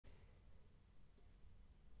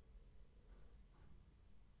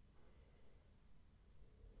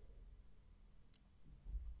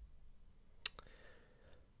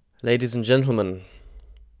Ladies and gentlemen,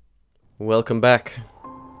 welcome back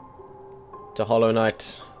to Hollow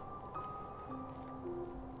Knight.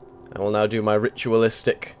 I will now do my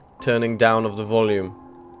ritualistic turning down of the volume.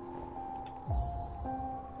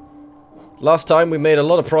 Last time we made a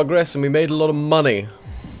lot of progress and we made a lot of money,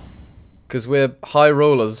 because we're high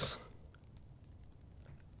rollers.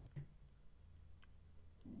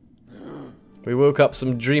 We woke up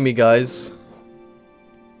some dreamy guys.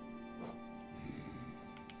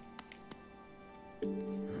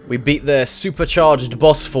 We beat their supercharged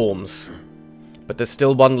boss forms, but there's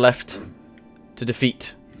still one left to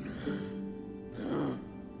defeat.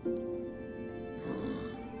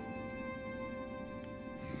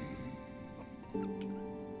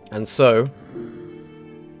 And so,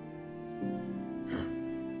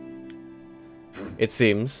 it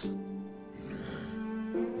seems,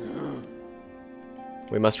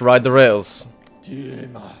 we must ride the rails.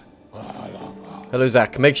 Hello,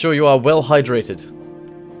 Zach. Make sure you are well hydrated.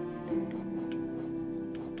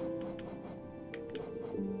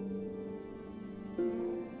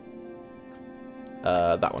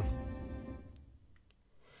 That one.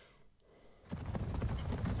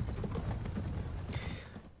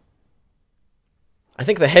 I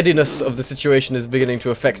think the headiness of the situation is beginning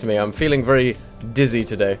to affect me. I'm feeling very dizzy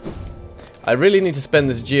today. I really need to spend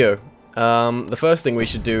this geo. The first thing we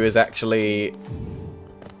should do is actually...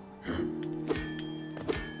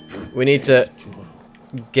 we need to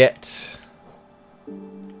get...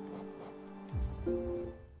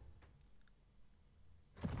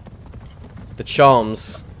 the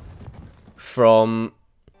charms from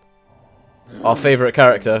our favourite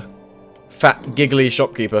character, Fat Giggly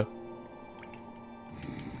Shopkeeper.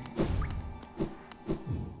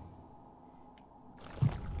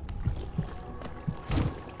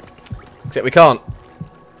 Except we can't,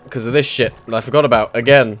 because of this shit that I forgot about,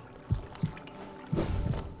 again.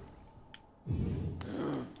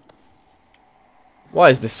 Why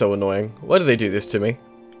is this so annoying? Why do they do this to me?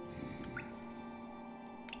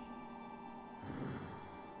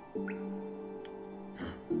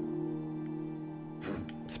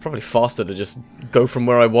 It's probably faster to just go from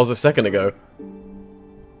where I was a second ago.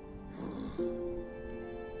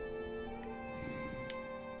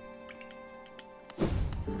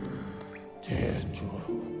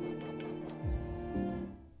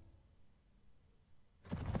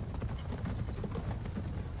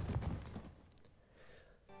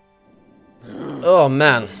 Oh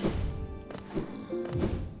man,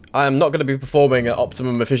 I am not going to be performing at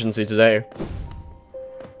optimum efficiency today.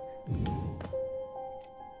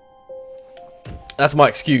 That's my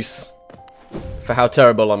excuse for how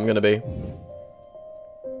terrible I'm going to be.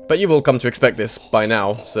 But you've all come to expect this by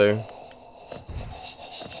now, so...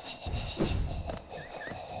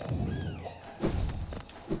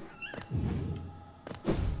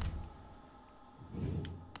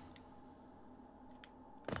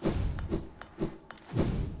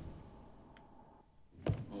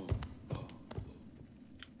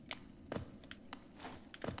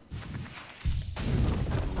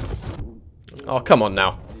 Oh, come on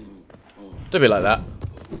now. Don't be like that.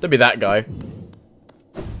 Don't be that guy.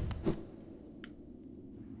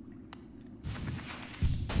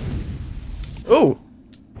 Ooh!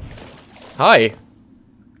 Hi!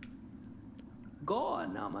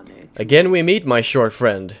 Again we meet, my short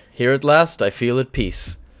friend. Here at last, I feel at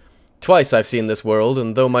peace. Twice I've seen this world,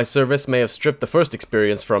 and though my service may have stripped the first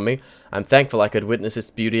experience from me, I'm thankful I could witness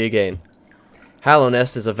its beauty again.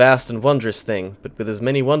 Hallownest is a vast and wondrous thing, but with as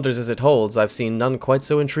many wonders as it holds, I've seen none quite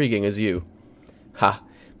so intriguing as you. Ha!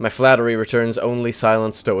 My flattery returns only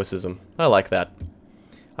silent stoicism. I like that.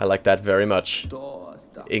 I like that very much.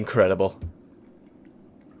 Incredible.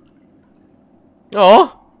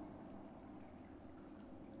 Aww!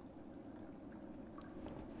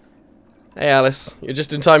 Hey Alice, you're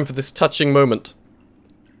just in time for this touching moment.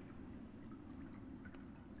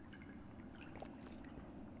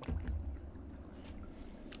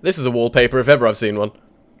 This is a wallpaper if ever I've seen one.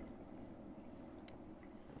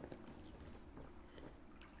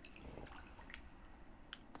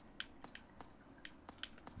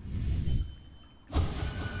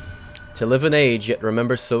 To live an age, yet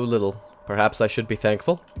remember so little. Perhaps I should be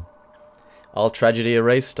thankful. All tragedy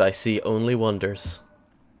erased, I see only wonders.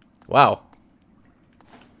 Wow.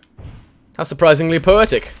 How surprisingly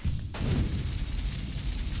poetic.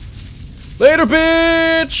 Later,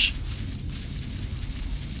 bitch!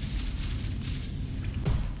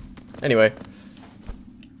 Anyway.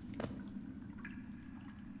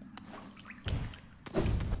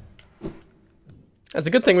 It's a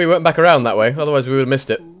good thing we went back around that way, otherwise we would have missed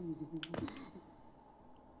it.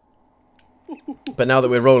 But now that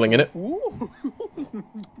we're rolling in it...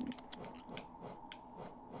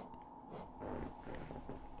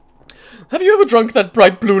 Have you ever drunk that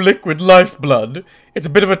bright blue liquid, lifeblood? It's a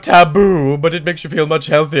bit of a taboo, but it makes you feel much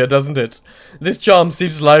healthier, doesn't it? This charm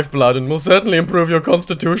seeps lifeblood and will certainly improve your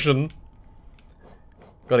constitution.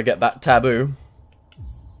 Gotta get that taboo.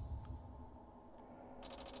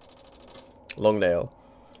 Long nail.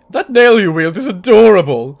 That nail you wield is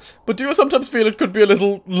adorable, but do you sometimes feel it could be a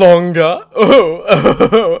little longer?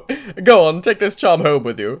 Oh. Go on, take this charm home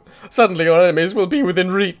with you. Suddenly your enemies will be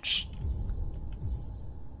within reach.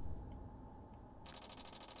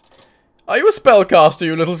 Are you a spellcaster,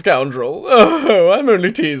 you little scoundrel? Oh, I'm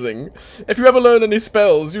only teasing. If you ever learn any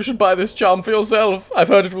spells, you should buy this charm for yourself. I've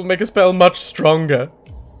heard it will make a spell much stronger.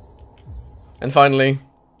 And finally,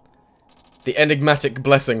 the enigmatic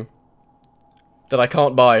blessing that I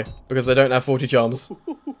can't buy because I don't have 40 charms.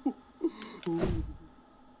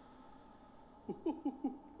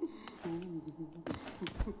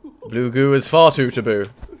 Blue goo is far too taboo.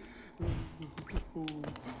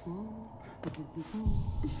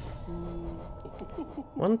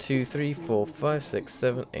 1, 2, 3, 4, 5, 6,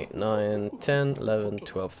 7, 8, 9, 10, 11,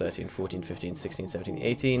 12, 13, 14, 15, 16, 17,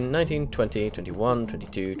 18, 19, 20, 21,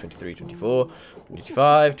 22, 23, 24,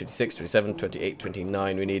 25, 26, 27, 28,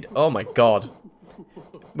 29. We need, oh my god.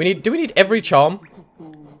 Do we need every charm?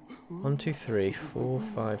 1, 2, 3, 4,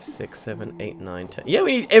 5, 6, 7, 8, 9, 10. Yeah,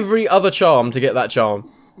 we need every other charm to get that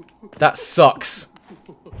charm. That sucks.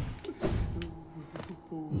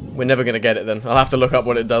 We're never gonna get it then. I'll have to look up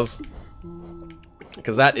what it does.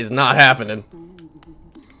 Because that is not happening.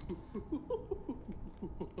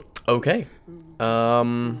 Okay. I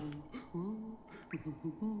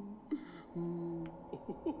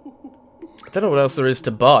don't know what else there is to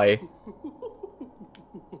buy.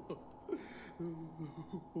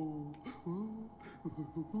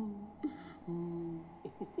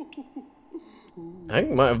 I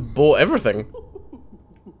think I might have bought everything.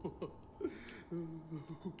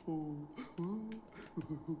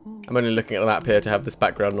 I'm only looking at the map here to have this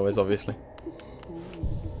background noise, obviously.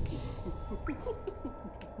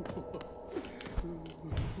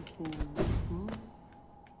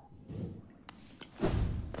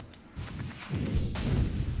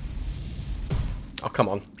 Oh, come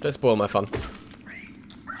on. Don't spoil my fun.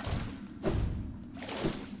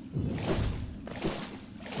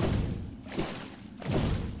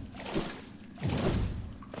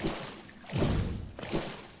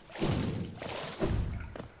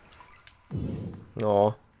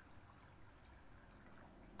 Aw.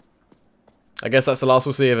 I guess that's the last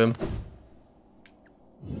we'll see of him.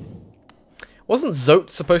 Wasn't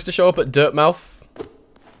Zote supposed to show up at Dirtmouth?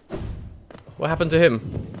 What happened to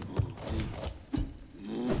him?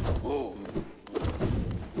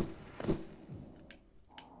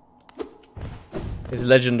 His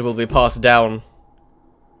legend will be passed down.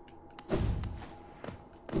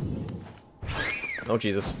 Oh,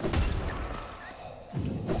 Jesus.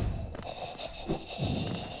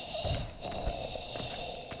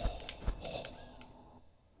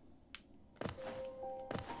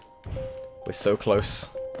 We're so close.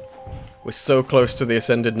 We're so close to the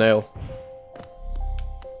Ascended Nail.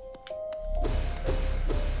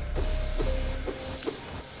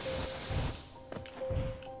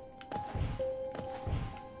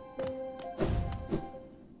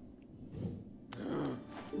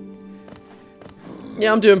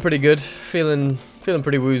 Yeah, I'm doing pretty good. Feeling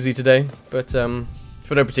pretty woozy today, but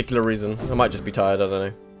for no particular reason. I might just be tired, I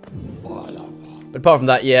don't know. But apart from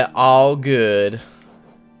that, yeah, all good.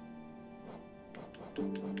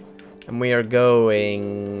 And we are going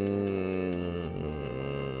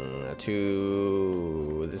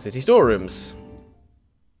to the city storerooms.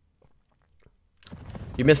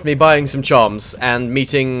 You missed me buying some charms and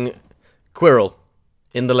meeting Quirrell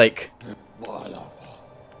in the lake,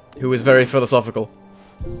 who is very philosophical.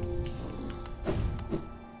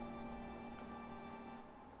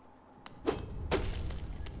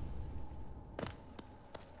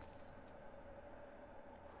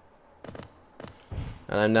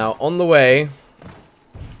 And I'm now on the way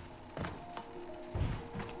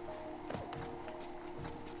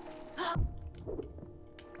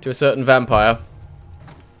to a certain vampire.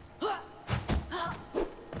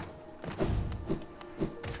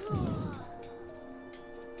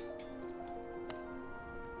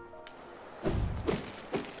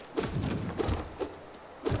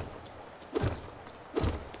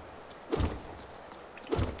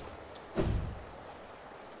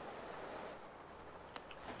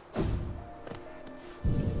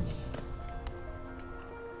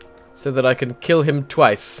 So that I can kill him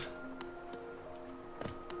twice.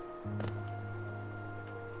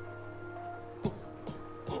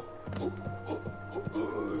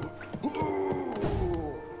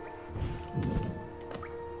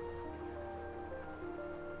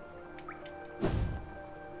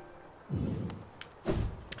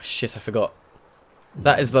 shit, I forgot.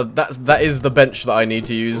 That is the bench that I need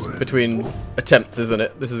to use between attempts, isn't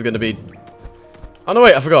it? This is going to be... Oh no,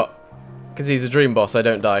 wait, I forgot. Because he's a dream boss, I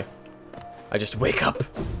don't die. I just wake up.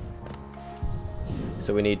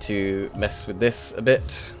 So we need to mess with this a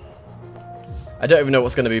bit. I don't even know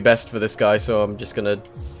what's going to be best for this guy, so I'm just going to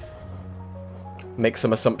make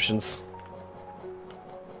some assumptions.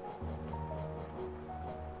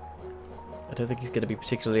 I don't think he's going to be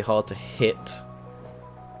particularly hard to hit.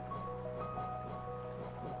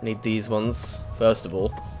 Need these ones, first of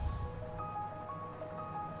all.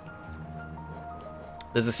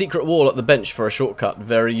 There's a secret wall at the bench for a shortcut.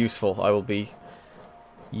 Very useful. I will be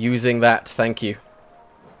using that. Thank you.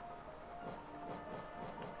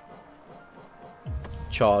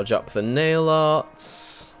 Charge up the nail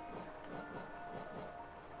arts.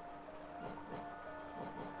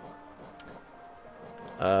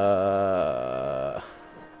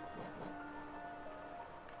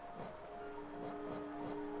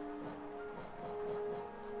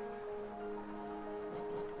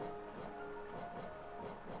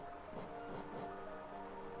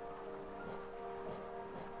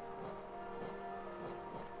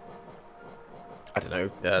 I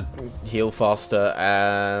don't know, heal faster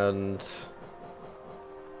and...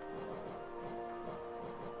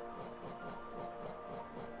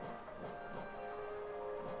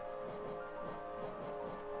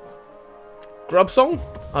 Grub song?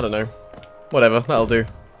 I don't know. Whatever, that'll do.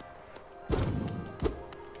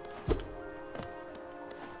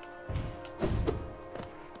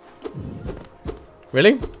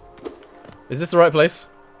 Really? Is this the right place?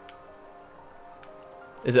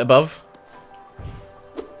 Is it above?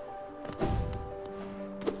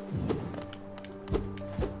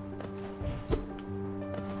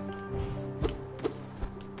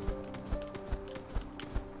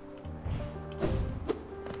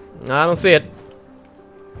 I don't see it.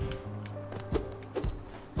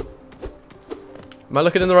 Am I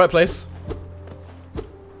looking in the right place?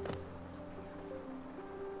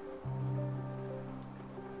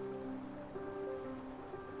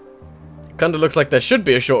 Kinda looks like there should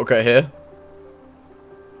be a shortcut here.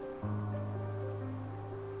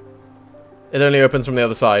 It only opens from the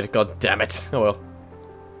other side. God damn it. Oh well.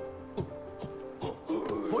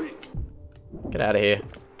 Get out of here.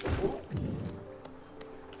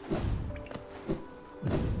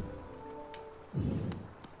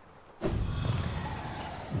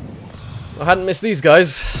 I hadn't missed these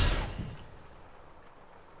guys.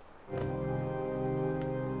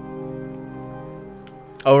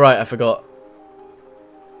 Oh right, I forgot.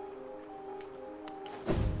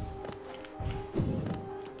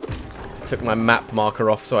 Took my map marker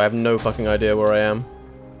off, so I have no fucking idea where I am.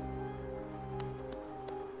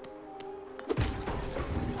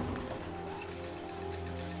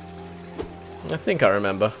 I think I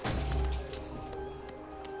remember.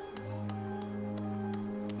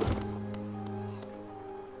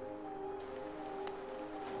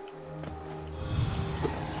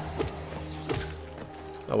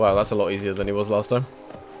 Oh wow, that's a lot easier than he was last time.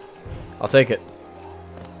 I'll take it.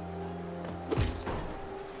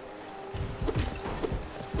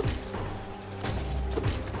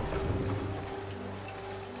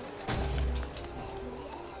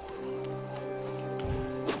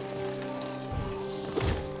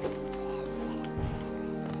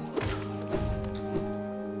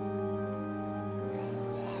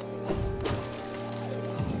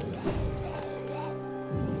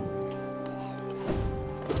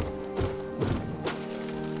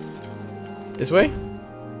 This way?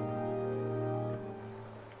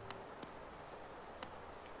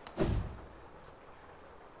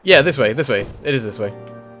 Yeah, this way, this way. It is this way.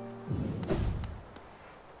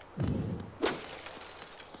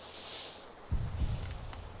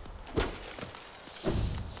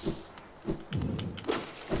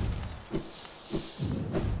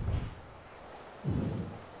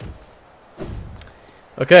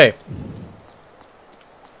 Okay.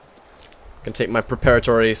 Can take my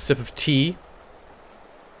preparatory sip of tea.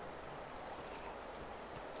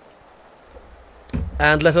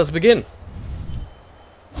 And let us begin.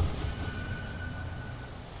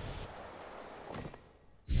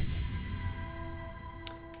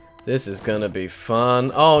 This is gonna be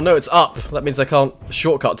fun. Oh no, it's up. That means I can't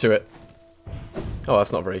shortcut to it. Oh,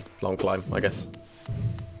 that's not a very long climb, I guess.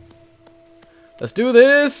 Let's do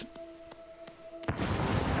this!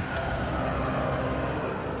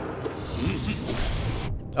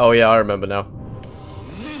 Oh yeah, I remember now.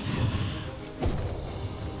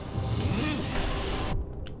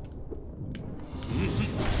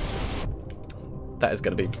 That is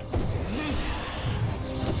gonna be...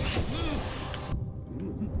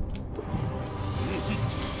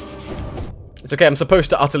 It's okay, I'm supposed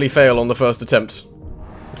to utterly fail on the first attempt.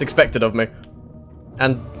 It's expected of me.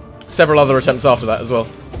 And several other attempts after that as well.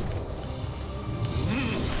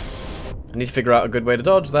 I need to figure out a good way to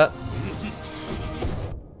dodge that.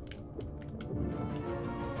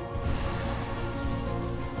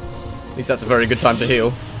 At least that's a very good time to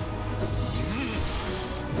heal.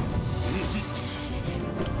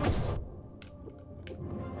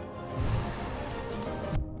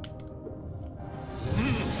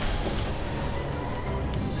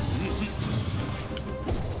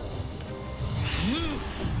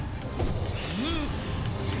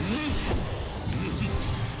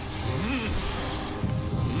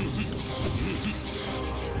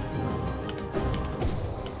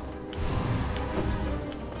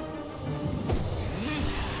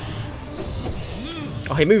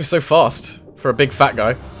 Oh, he moves so fast for a big fat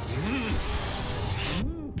guy.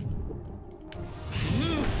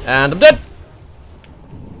 And I'm dead!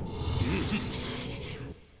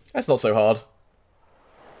 That's not so hard.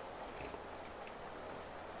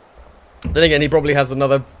 Then again, he probably has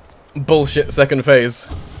another bullshit second phase.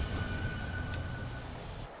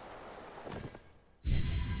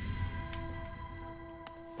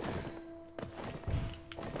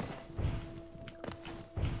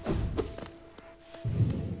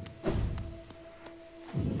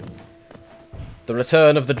 The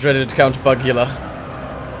return of the dreaded Count Bugula.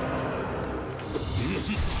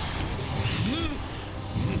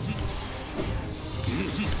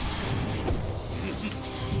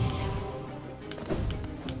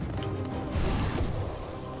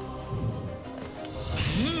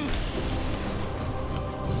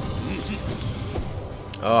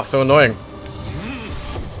 Oh, so annoying.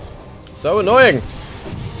 So annoying!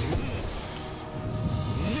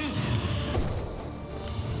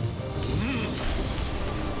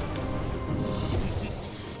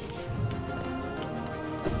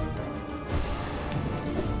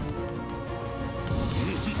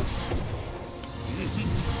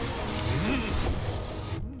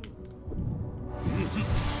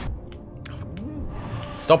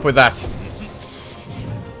 Stop with that.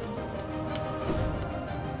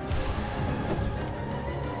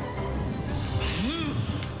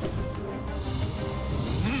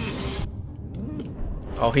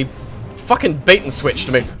 Oh, he fucking bait and switched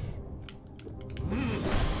me.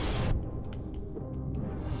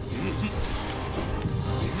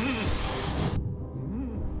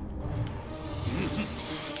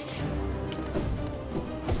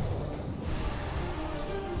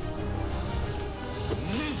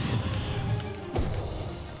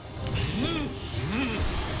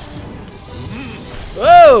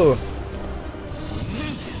 Whoa!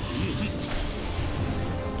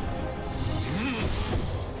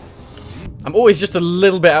 I'm always just a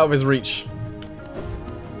little bit out of his reach.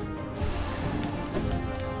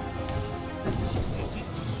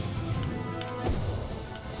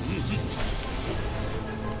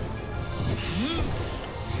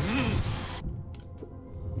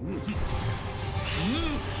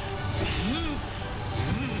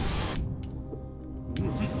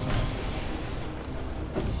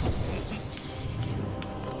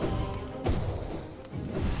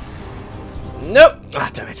 Nope! Ah,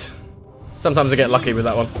 damn it. Sometimes I get lucky with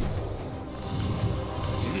that one.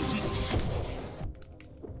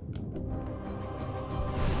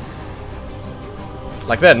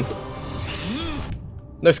 Like then.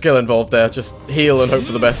 No skill involved there, just heal and hope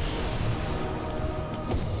for the best.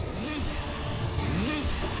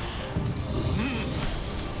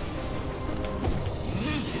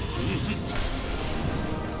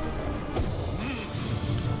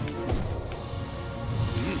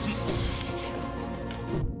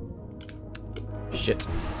 Shit.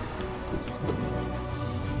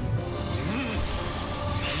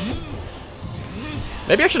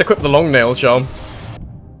 Maybe I should equip the long nail charm.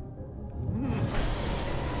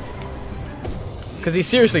 Because he's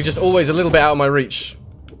seriously just always a little bit out of my reach.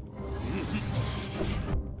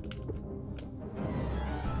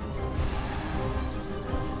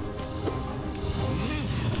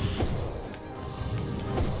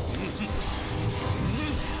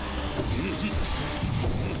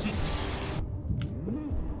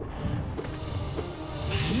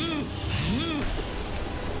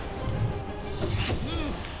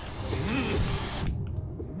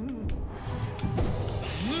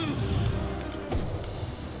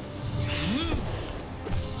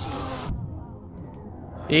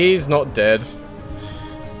 He's not dead.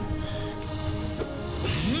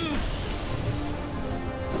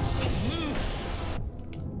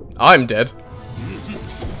 I'm dead.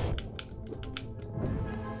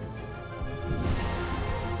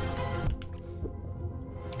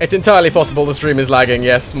 It's entirely possible the stream is lagging,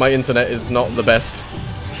 yes. My internet is not the best.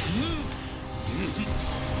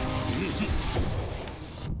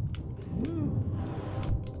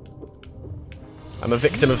 I'm a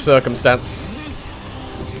victim of circumstance.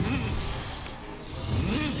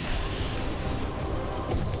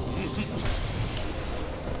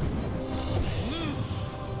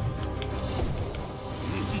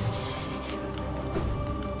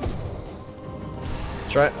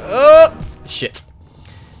 Try. Shit.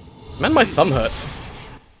 Man, my thumb hurts.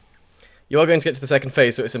 You are going to get to the second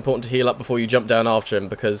phase, so it's important to heal up before you jump down after him,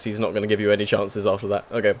 because he's not going to give you any chances after that.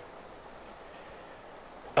 Okay.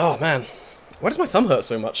 Oh, man. Why does my thumb hurt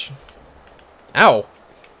so much? Ow.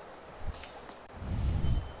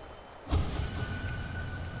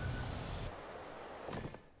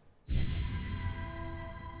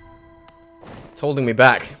 It's holding me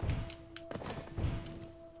back.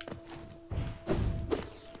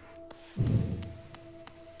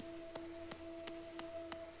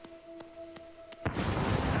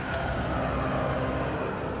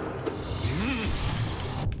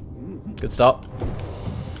 Good start.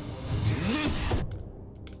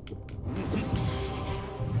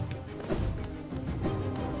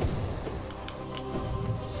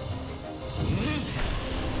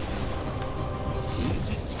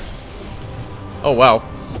 Oh, wow.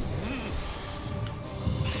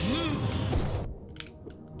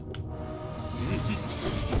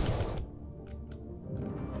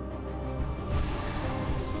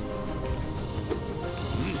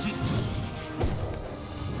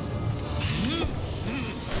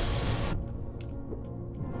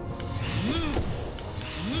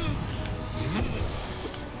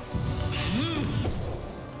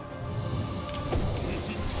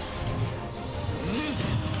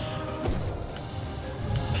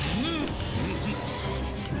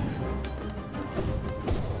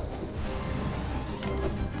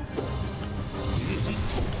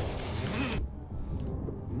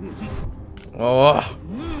 Oh,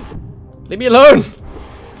 leave me alone!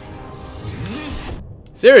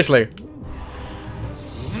 Seriously.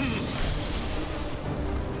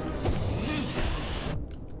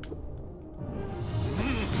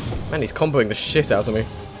 Man, he's comboing the shit out of me.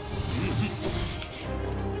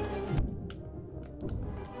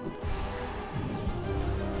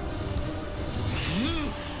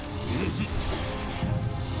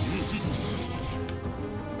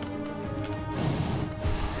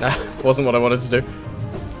 Wasn't what I wanted to do.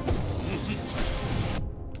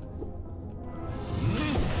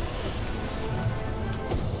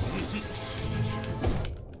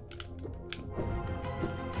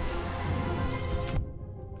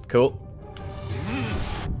 Cool.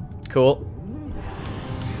 Cool.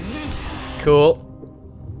 Cool.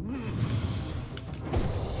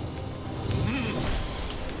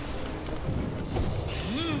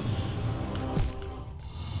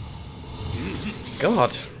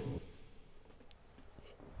 God.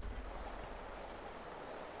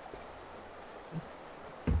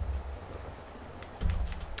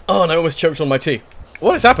 Oh, and I almost choked on my tea.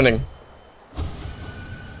 What is happening?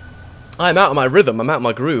 I'm out of my rhythm. I'm out of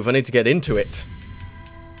my groove. I need to get into it.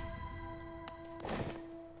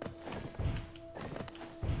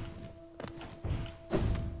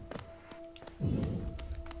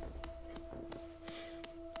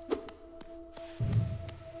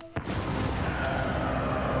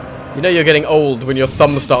 You know you're getting old when your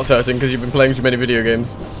thumb starts hurting because you've been playing too many video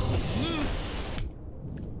games.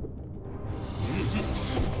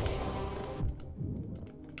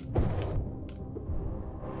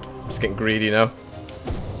 Just getting greedy now.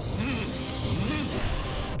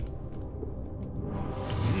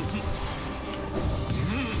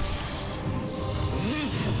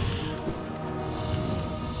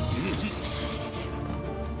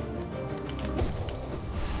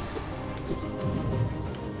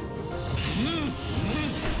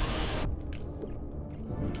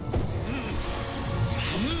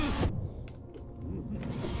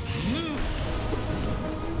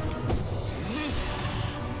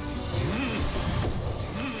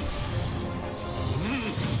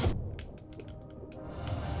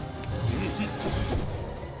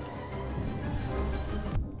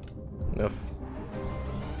 Enough.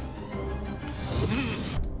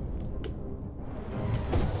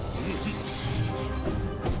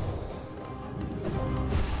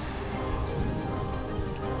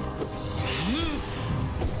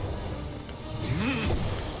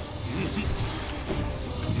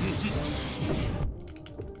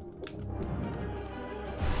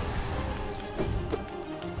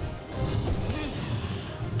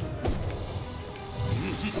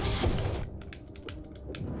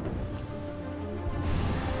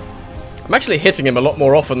 I'm actually hitting him a lot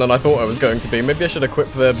more often than I thought I was going to be. Maybe I should equip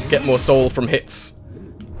the get more soul from hits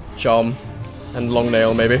charm. And long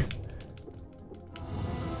nail, maybe.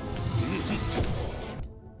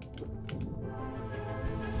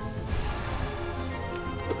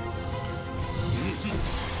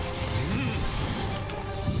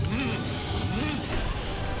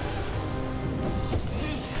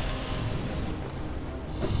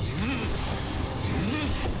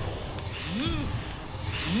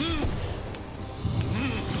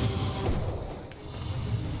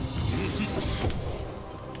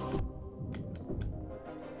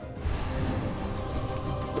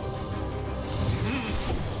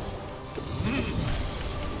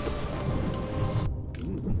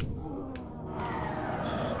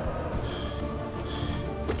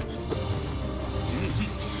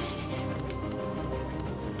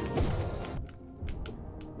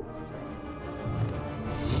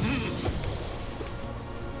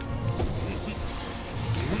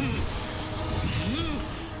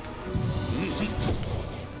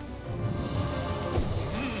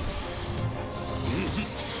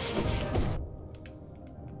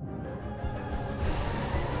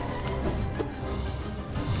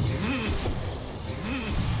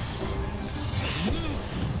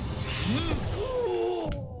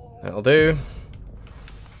 That'll do.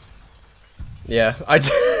 Yeah,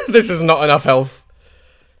 this is not enough health.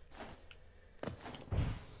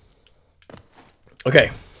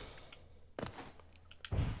 Okay.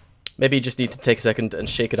 Maybe you just need to take a second and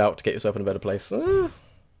shake it out to get yourself in a better place.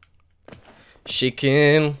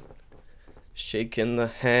 Shaking. Shaking the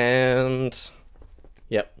hand.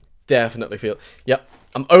 Yep, definitely feel. Yep,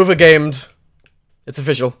 I'm overgamed. It's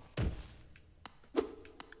official.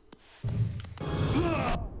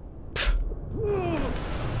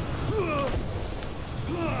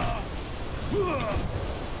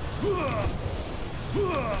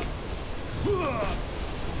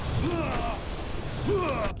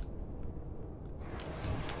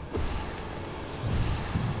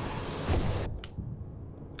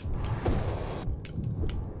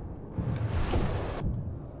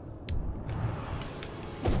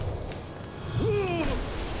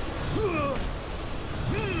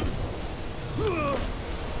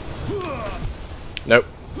 Nope.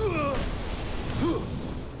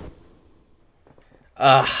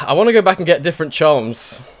 I want to go back and get different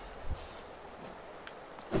charms.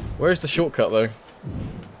 Where's the shortcut, though?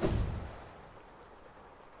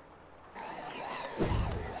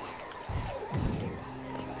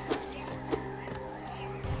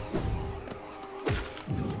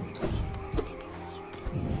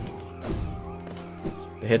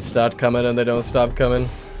 The hits start coming and they don't stop coming.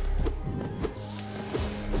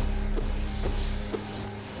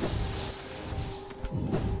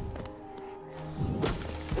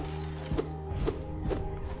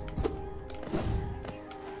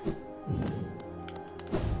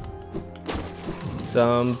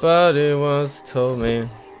 Somebody once told me.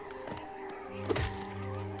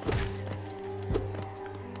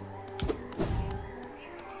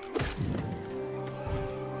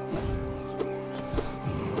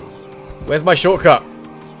 Where's my shortcut?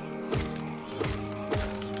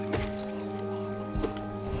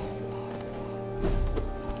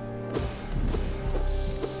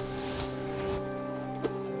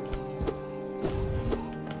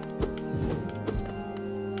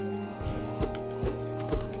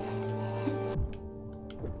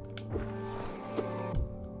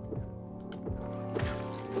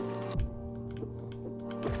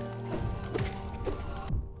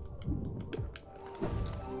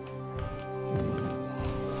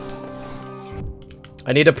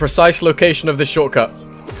 I need a precise location of this shortcut.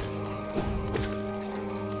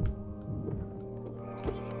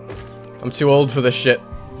 I'm too old for this shit.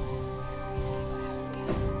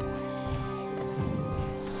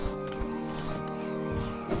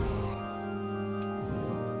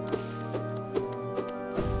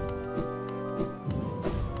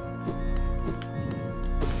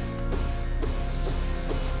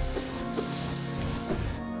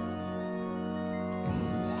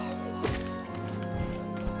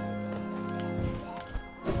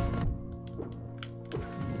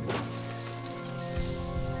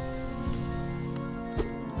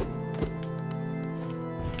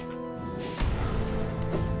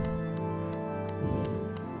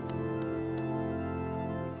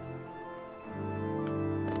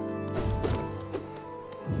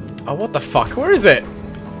 Oh, what the fuck? Where is it?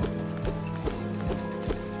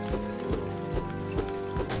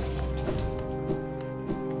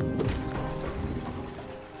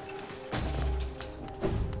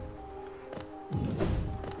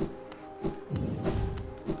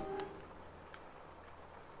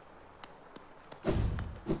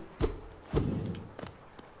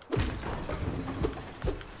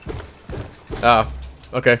 Ah,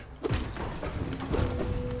 okay.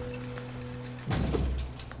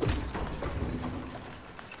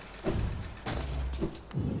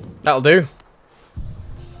 That'll do.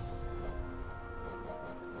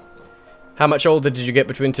 How much older did you get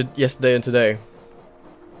between yesterday and today?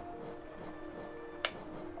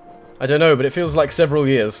 I don't know, but it feels like several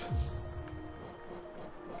years.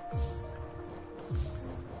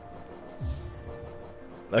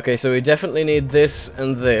 Okay, so we definitely need this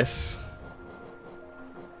and this.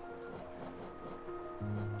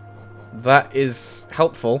 That is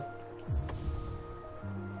helpful.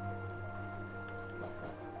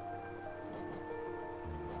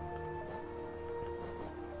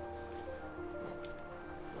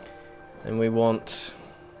 And we want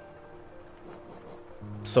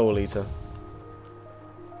Soul Eater.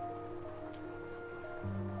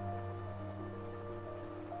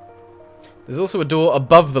 There's also a door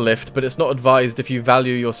above the lift, but it's not advised if you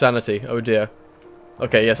value your sanity. Oh dear.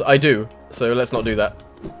 Okay, yes, I do. So let's not do that.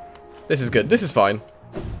 This is good. This is fine.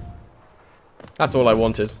 That's all I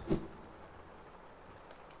wanted.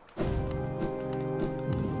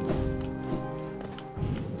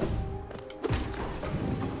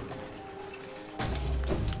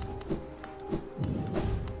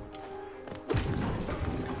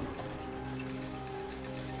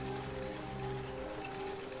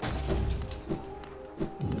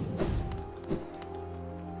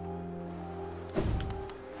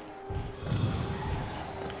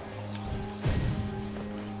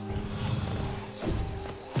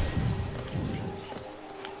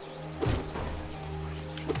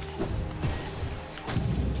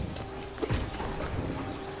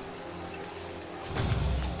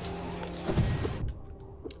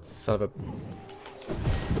 Son of a...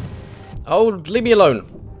 Oh, leave me alone.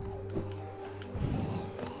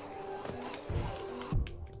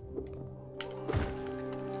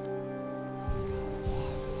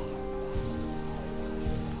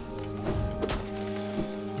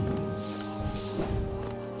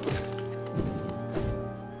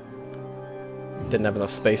 Didn't have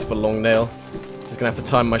enough space for long nail. Just gonna have to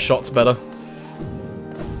time my shots better.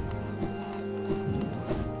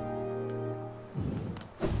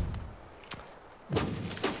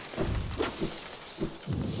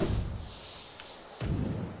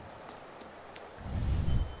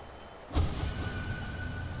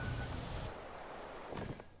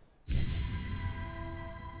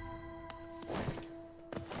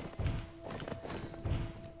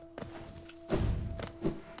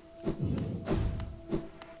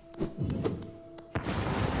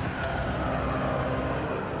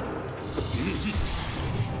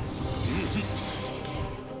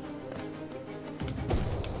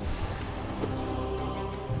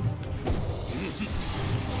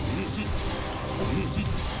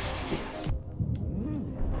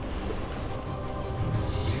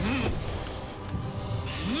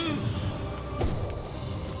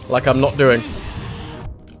 Like I'm not doing.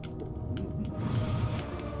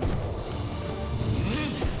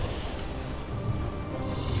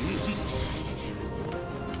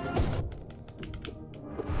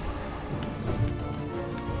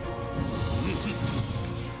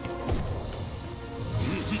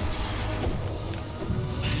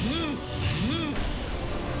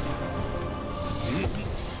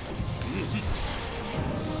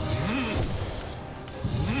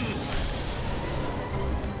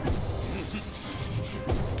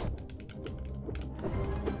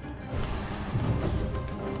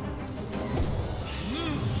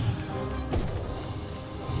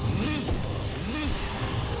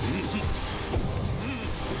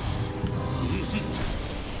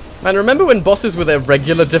 Man, remember when bosses were their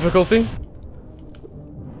regular difficulty?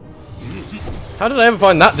 How did I ever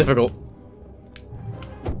find that difficult?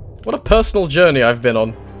 What a personal journey I've been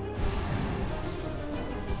on.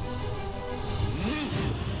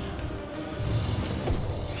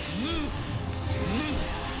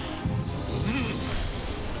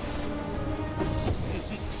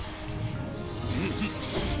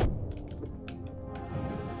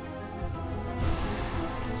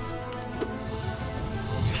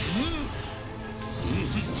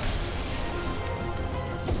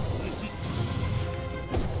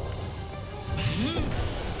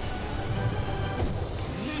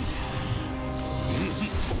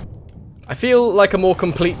 I feel like a more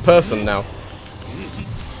complete person now.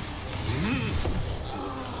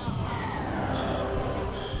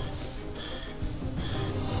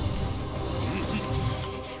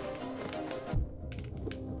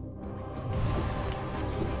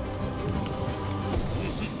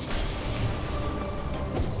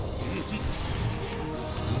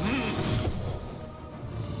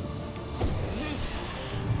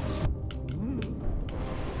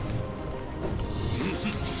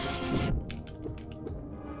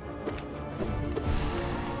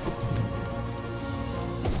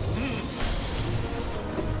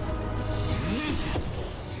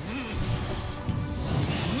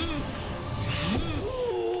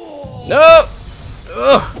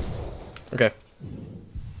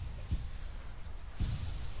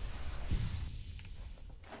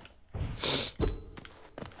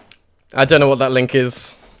 I don't know what that link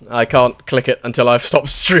is. I can't click it until I've stopped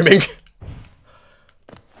streaming.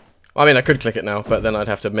 I mean, I could click it now, but then I'd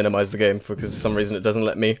have to minimize the game because for some reason it doesn't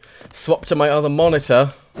let me swap to my other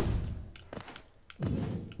monitor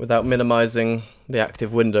without minimizing the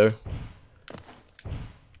active window.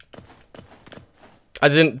 I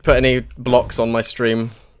didn't put any blocks on my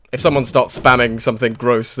stream. If someone starts spamming something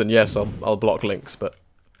gross, then yes, I'll block links, but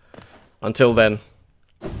until then.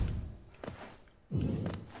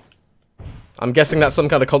 I'm guessing that's some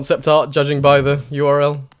kind of concept art, judging by the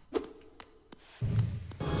URL.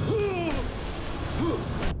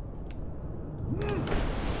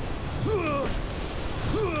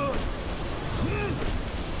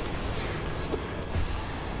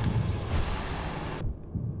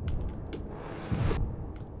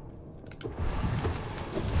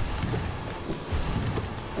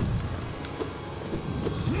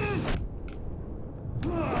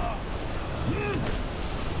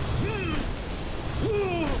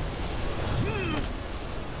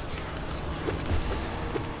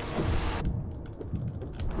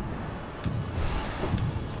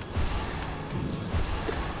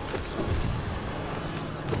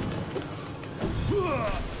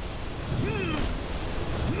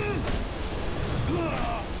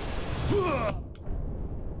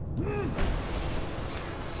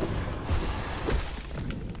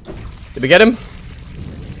 Did we get him?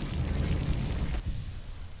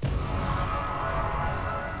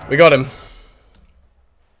 We got him.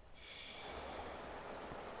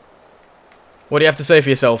 What do you have to say for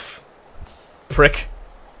yourself, prick?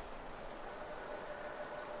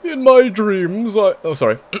 In my dreams, oh,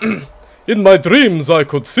 sorry. In my dreams, I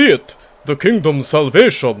could see it. The kingdom's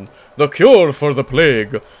salvation. The cure for the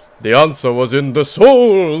plague. The answer was in the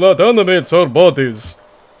soul that animates our bodies.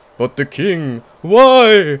 But the king,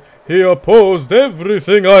 why? He opposed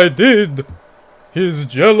everything I did. His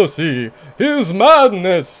jealousy, his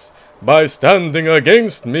madness. By standing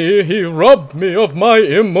against me, he robbed me of my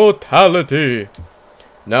immortality.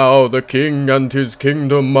 Now the king and his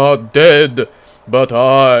kingdom are dead, but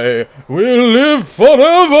I will live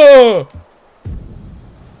forever!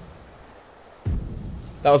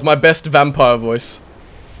 That was my best vampire voice.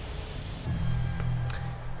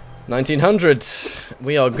 1900.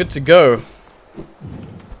 We are good to go.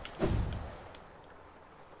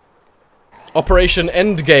 Operation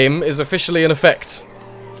Endgame is officially in effect.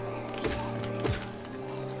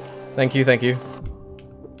 Thank you, thank you.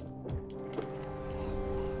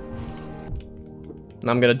 And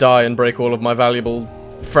I'm gonna die and break all of my valuable,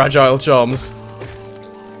 fragile charms.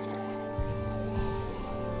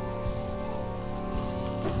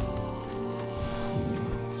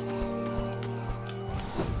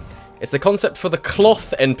 It's the concept for the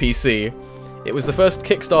Cloth NPC. It was the first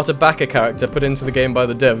Kickstarter backer character put into the game by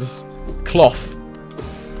the devs. Cloth.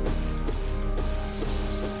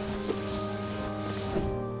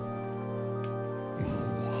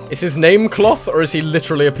 Is his name Cloth, or is he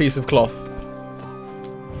literally a piece of cloth?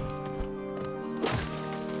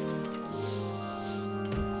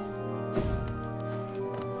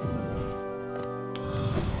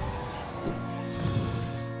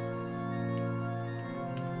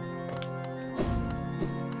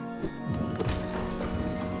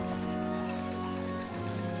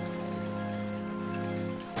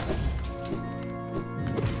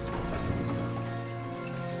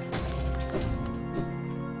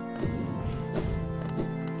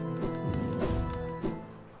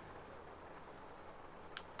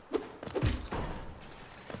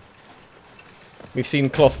 We've seen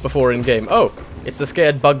Cloth before in game. Oh, it's the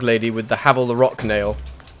scared bug lady with the Havel the Rock nail.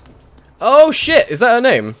 Oh shit, is that her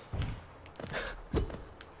name?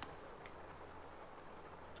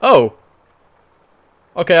 Oh.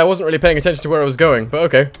 Okay, I wasn't really paying attention to where I was going, but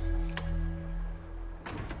okay.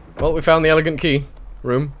 Well, we found the elegant key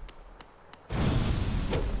room.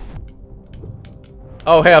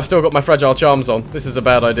 Oh, hey, I've still got my fragile charms on. This is a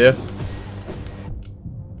bad idea.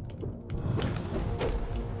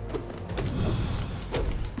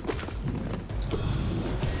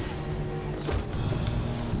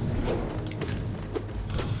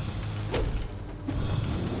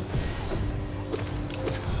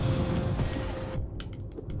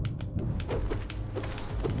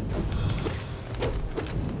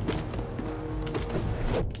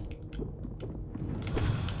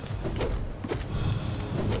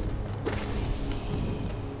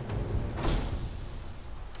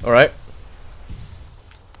 Alright.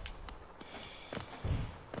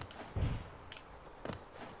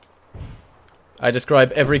 I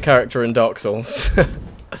describe every character in Dark Souls. I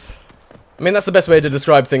mean, that's the best way to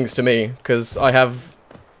describe things to me, because I have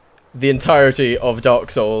the entirety of Dark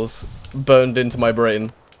Souls burned into my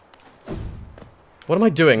brain. What am I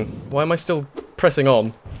doing? Why am I still pressing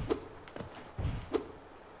on?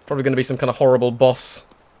 Probably going to be some kind of horrible boss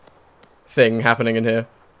thing happening in here.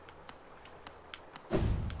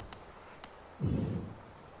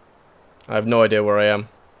 I have no idea where I am.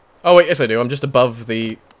 Oh wait, yes I do. I'm just above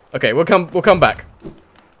the... Okay, we'll come back.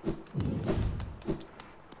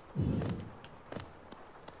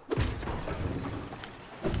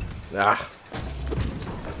 Ah.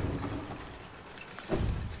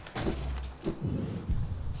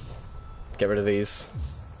 Get rid of these.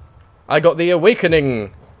 I got the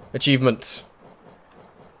Awakening achievement.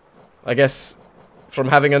 I guess from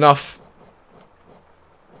having enough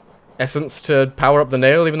essence to power up the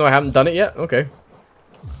nail, even though I haven't done it yet? Okay.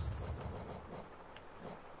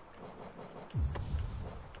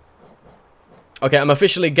 Okay, I'm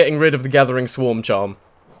officially getting rid of the Gathering Swarm charm.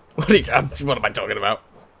 What am I talking about?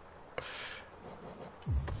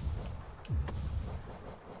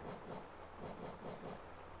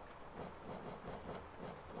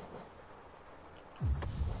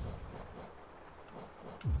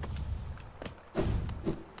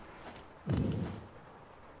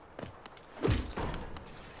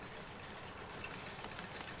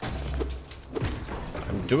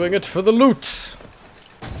 I'm doing it for the loot.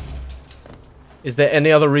 Is there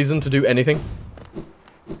any other reason to do anything?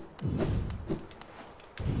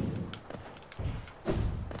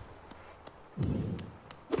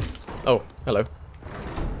 Oh, hello.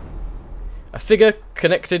 A figure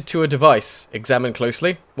connected to a device. Examine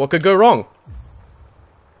closely. What could go wrong?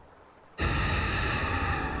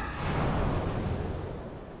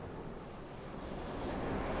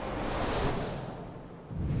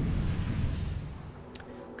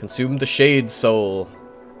 Consume the Shade Soul.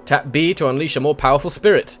 Tap B to unleash a more powerful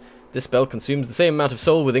spirit. This spell consumes the same amount of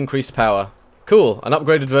soul with increased power. Cool, an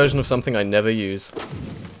upgraded version of something I never use.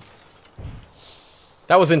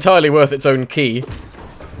 That was entirely worth its own key.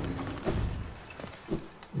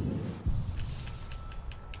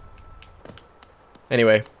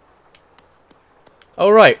 Anyway. Oh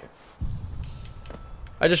right.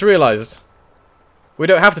 I just realised. We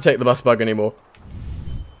don't have to take the bus bug anymore.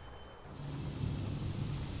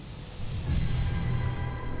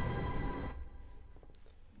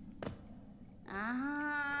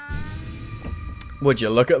 Would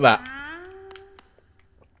you look at that?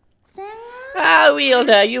 Ah,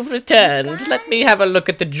 Wielder, you've returned. Let me have a look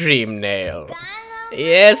at the Dream Nail.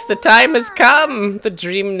 Yes, the time has come, the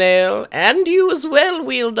Dream Nail. And you as well,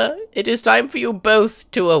 Wielder. It is time for you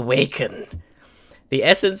both to awaken. The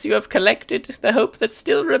essence you have collected, the hope that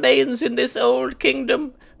still remains in this old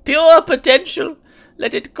kingdom, pure potential,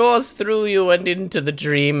 let it course through you and into the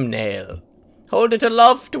Dream Nail. Hold it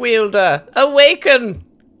aloft, Wielder. Awaken!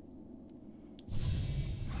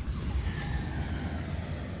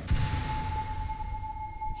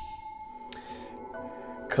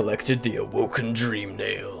 Collected the Awoken Dream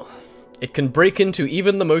Nail. It can break into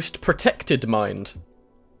even the most protected mind.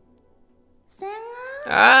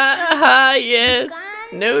 Ah, yes.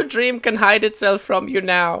 No dream can hide itself from you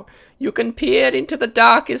now. You can peer into the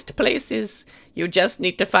darkest places. You just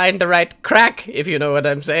need to find the right crack, if you know what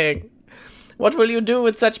I'm saying. What will you do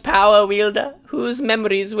with such power, Wielder? Whose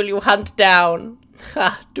memories will you hunt down?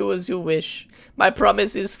 Ha, do as you wish. My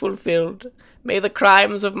promise is fulfilled. May the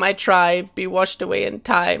crimes of my tribe be washed away in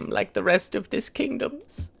time like the rest of this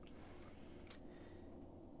kingdom's.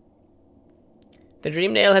 The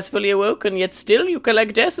Dream Nail has fully awoken, yet still you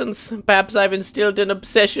collect essence. Perhaps I've instilled an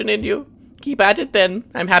obsession in you. Keep at it then.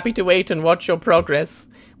 I'm happy to wait and watch your progress.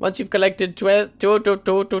 Once you've collected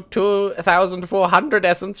 2,400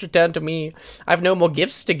 essence, return to me. I've no more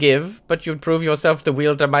gifts to give, but you'd prove yourself the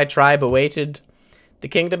wielder my tribe awaited. The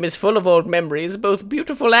kingdom is full of old memories, both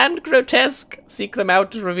beautiful and grotesque. Seek them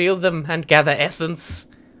out, reveal them, and gather essence.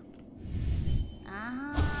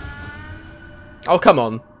 Oh, come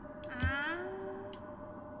on.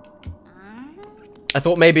 I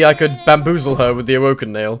thought maybe I could bamboozle her with the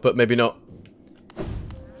Awoken Nail, but maybe not.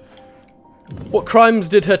 What crimes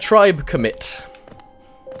did her tribe commit?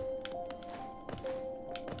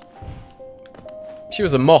 She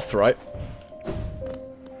was a moth, right?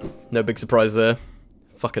 No big surprise there.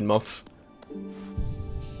 Fucking moths.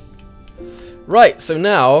 Right, so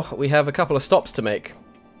now we have a couple of stops to make.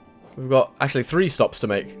 We've got actually 3 stops to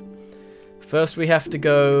make. First we have to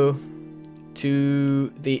go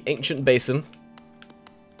to the Ancient Basin,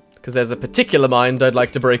 because there's a particular mind I'd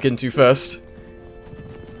like to break into first.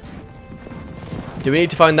 Do we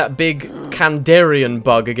need to find that big Kandarian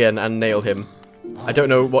bug again and nail him? I don't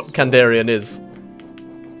know what Kandarian is.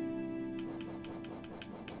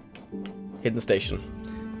 Hidden station.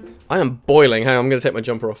 I am boiling. Hang on, I'm going to take my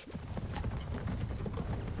jumper off.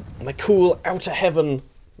 My cool Outer Heaven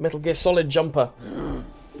Metal Gear Solid jumper.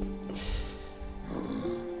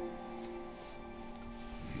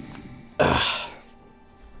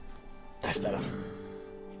 That's better.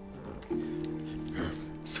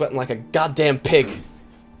 Sweating like a goddamn pig.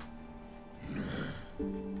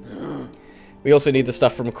 We also need the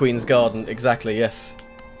stuff from Queen's Garden. Exactly, yes.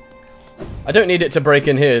 I don't need it to break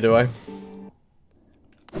in here, do I?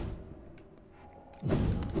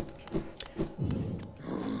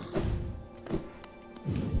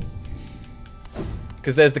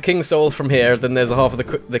 Because there's the King Soul from here, then there's a half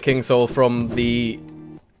of the King Soul from the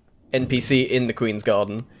NPC in the Queen's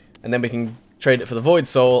Garden, and then we can trade it for the Void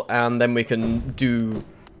Soul, and then we can do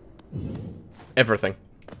everything.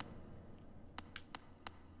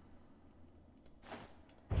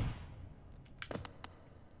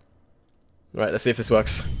 Right, let's see if this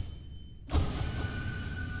works.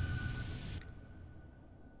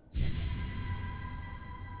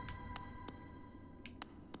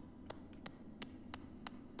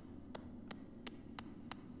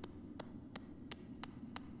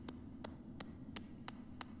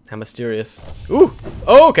 How mysterious. Ooh!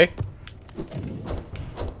 Oh, okay.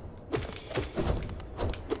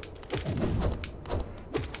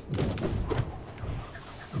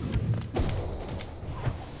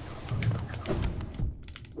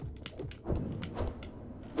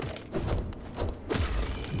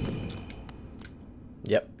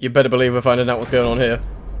 Yep, you better believe we're finding out what's going on here.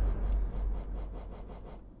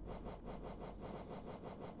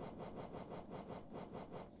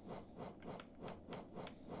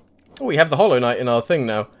 Oh, we have the Hollow Knight in our thing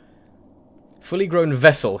now. Fully grown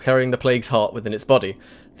vessel carrying the Plague's heart within its body.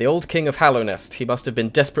 The old king of Hallownest, he must have been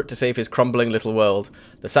desperate to save his crumbling little world.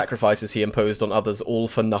 The sacrifices he imposed on others all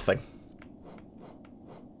for nothing.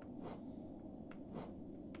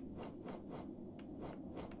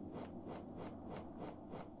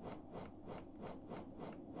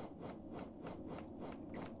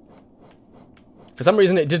 For some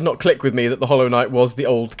reason it did not click with me that the Hollow Knight was the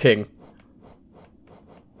old king.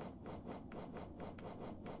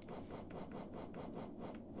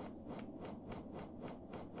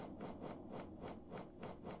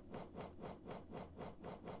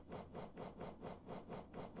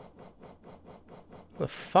 The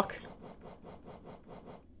fuck?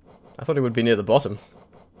 I thought it would be near the bottom.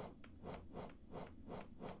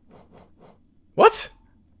 What?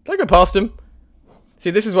 Did I go past him? See,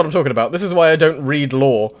 this is what I'm talking about. This is why I don't read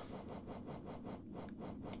lore.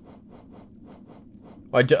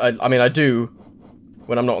 I mean, I do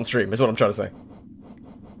when I'm not on stream, is what I'm trying to say.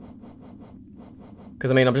 Because,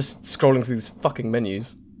 I mean, I'm just scrolling through these fucking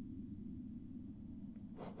menus.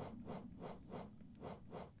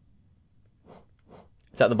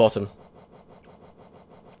 It's at the bottom.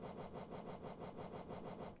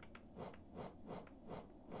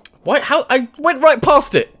 Why? How? I went right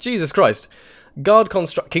past it! Jesus Christ. Guard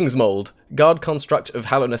construct, King's Mold. Guard construct of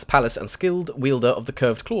Hallownest Palace and skilled wielder of the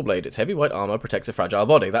curved claw blade. Its heavy white armor protects a fragile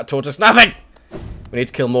body. That taught us nothing! We need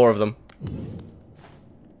to kill more of them.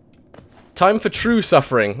 Time for true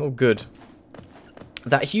suffering. Oh, good.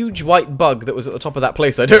 That huge white bug that was at the top of that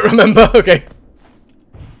place, I don't remember. Okay.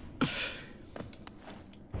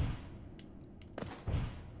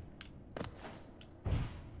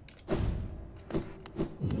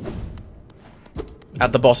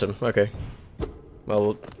 At the bottom, okay.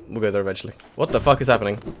 Well, we'll go there eventually. What the fuck is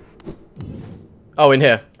happening? Oh, in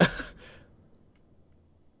here.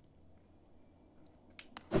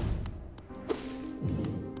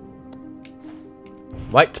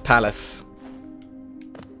 White Palace.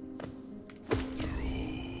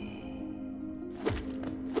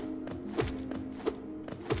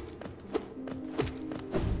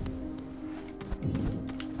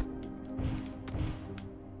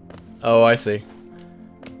 Oh, I see.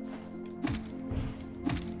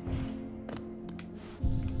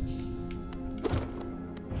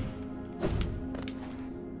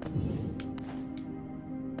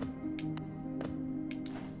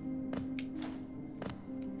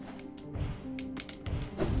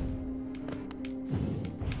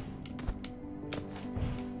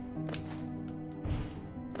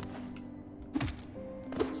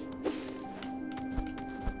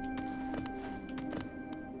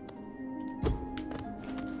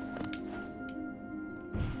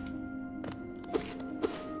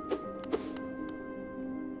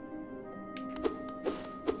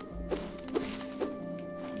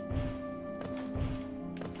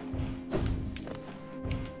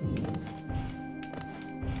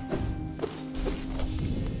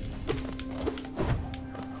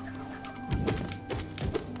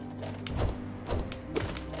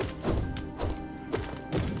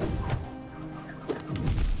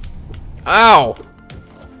 Ow!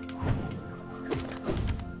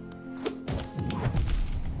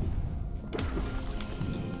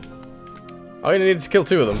 I only needed to kill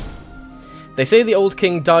 2 of them. They say the old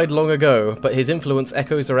king died long ago, but his influence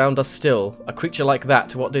echoes around us still. A creature like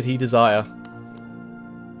that, what did he desire?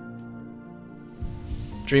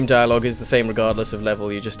 Dream dialogue is the same regardless of level,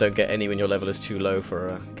 you just don't get any when your level is too low for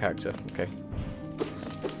a character. Okay.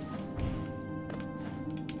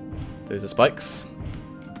 Those are spikes.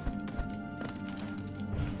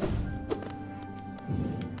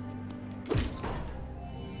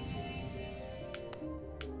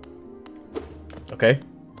 Okay.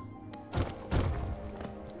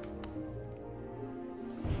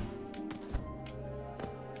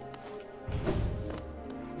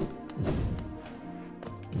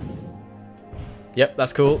 Yep,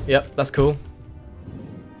 that's cool. Yep, that's cool.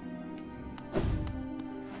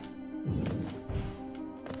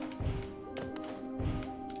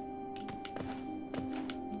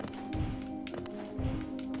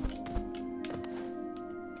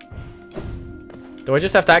 Do I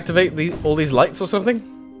just have to activate all these lights or something?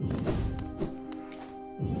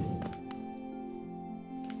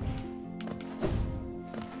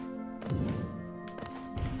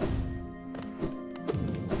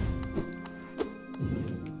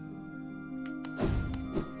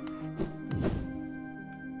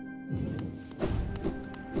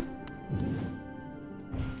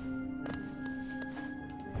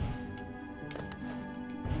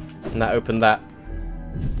 And that opened that.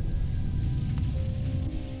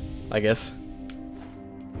 I guess.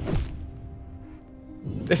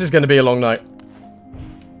 This is going to be a long night.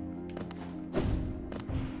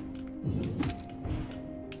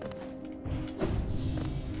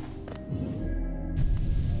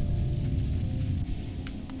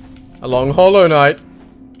 A long Hollow Night.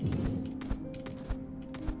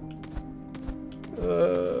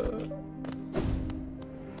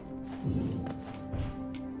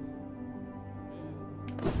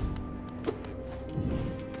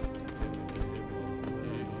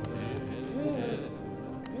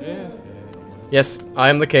 Yes, I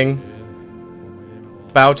am the king.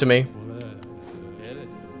 Bow to me.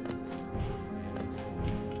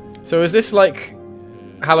 So is this like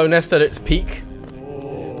Hallownest at its peak?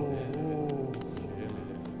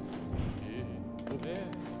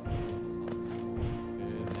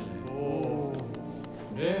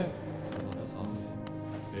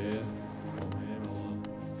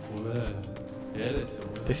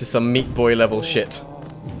 This is some Meat Boy level shit.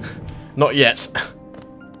 Not yet.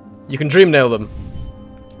 You can dream nail them.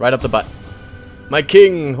 Right up the butt. My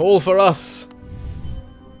king, all for us.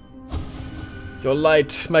 Your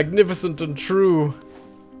light, magnificent and true.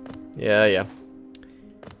 Yeah, yeah.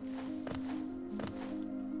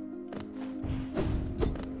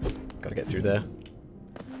 Gotta get through there.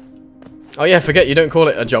 Oh yeah, forget you don't call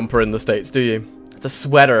it a jumper in the States, do you? It's a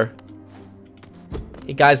sweater.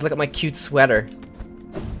 Hey guys, look at my cute sweater.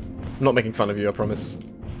 I'm not making fun of you, I promise.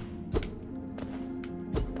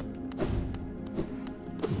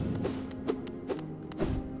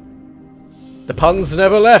 The puns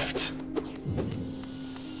never left.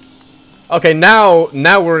 Okay, now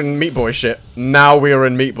we're in Meat Boy shit. Now we are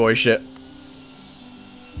in Meat Boy shit.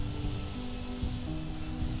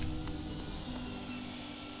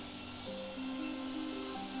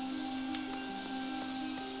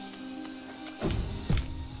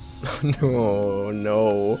 No,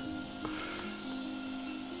 no.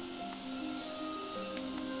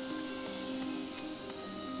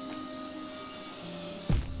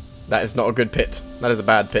 That is not a good pit. That is a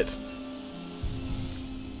bad pit.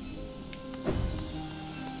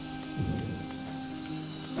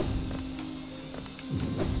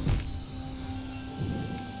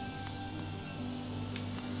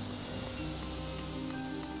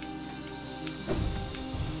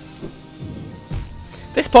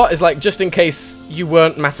 This part is like just in case you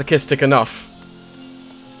weren't masochistic enough.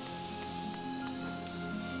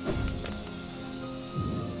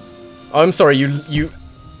 Oh, I'm sorry, you...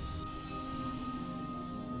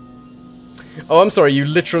 Oh, I'm sorry, you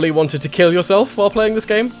literally wanted to kill yourself while playing this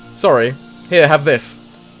game? Sorry. Here, have this.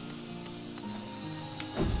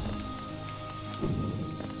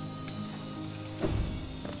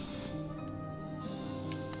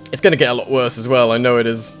 It's gonna get a lot worse as well, I know it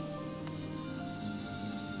is.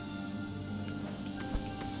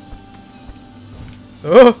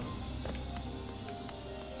 Oh!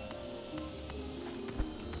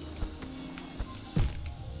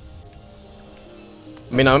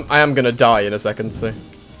 I mean, I am gonna die in a second, so...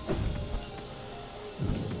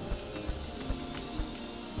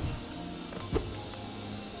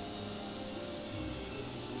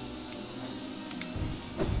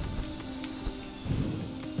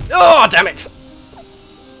 Oh, damn it!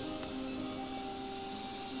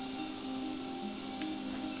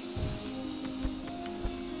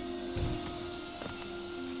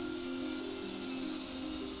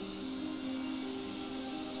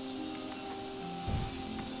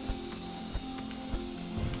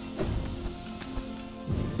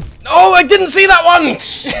 Oh, I didn't see that one!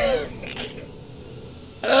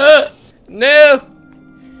 No!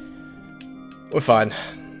 We're fine.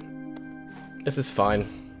 This is fine.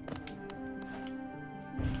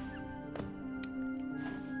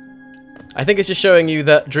 I think it's just showing you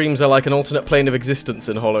that dreams are like an alternate plane of existence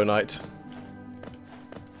in Hollow Knight.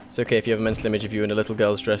 It's okay if you have a mental image of you in a little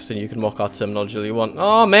girl's dress and you can mock our terminology all you want.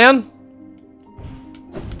 Oh, man!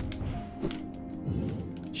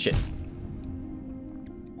 Shit.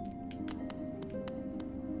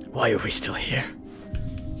 Why are we still here?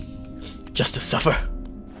 Just to suffer?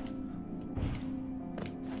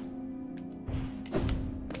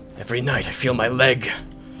 Every night I feel my leg,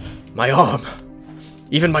 my arm,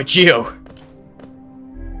 even my Geo.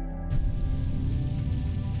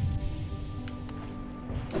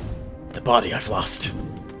 The body I've lost,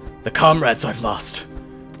 the comrades I've lost,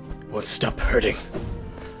 won't stop hurting.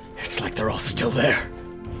 It's like they're all still there.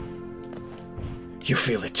 You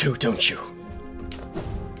feel it too, don't you?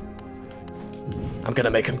 I'm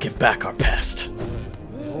gonna make them give back our past.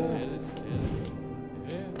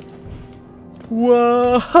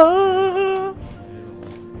 Whoa.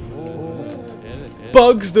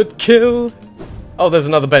 Bugs that kill. Oh, there's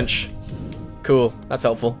another bench. Cool, that's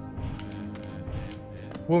helpful.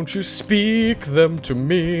 Won't you speak them to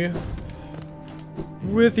me?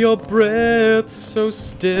 With your breath so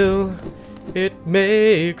still, it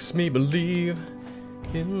makes me believe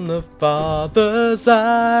in the Father's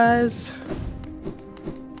eyes.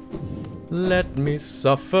 Let me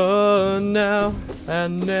suffer now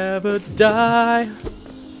and never die.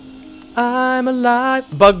 I'm alive.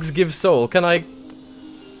 Bugs give soul. Can I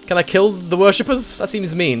kill the worshippers? That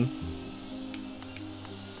seems mean.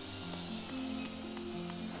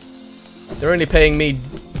 They're only paying me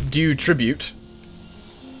due tribute.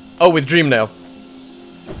 Oh, with Dreamnail.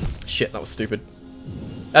 Shit, that was stupid.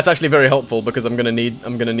 That's actually very helpful because I'm gonna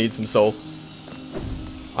need some soul.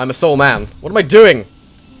 I'm a soul man. What am I doing?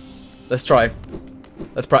 Let's try.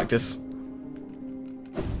 Let's practice.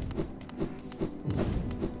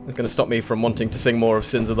 It's gonna stop me from wanting to sing more of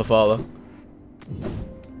Sins of the Father.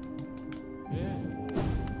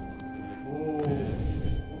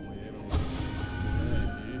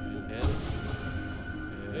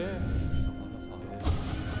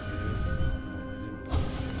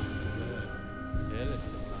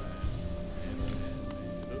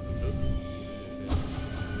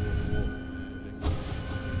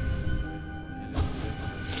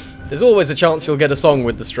 There's always a chance you'll get a song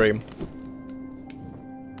with the stream.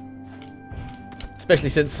 Especially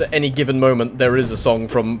since at any given moment there is a song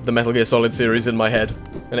from the Metal Gear Solid series in my head,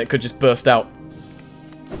 and it could just burst out.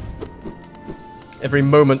 Every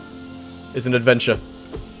moment is an adventure.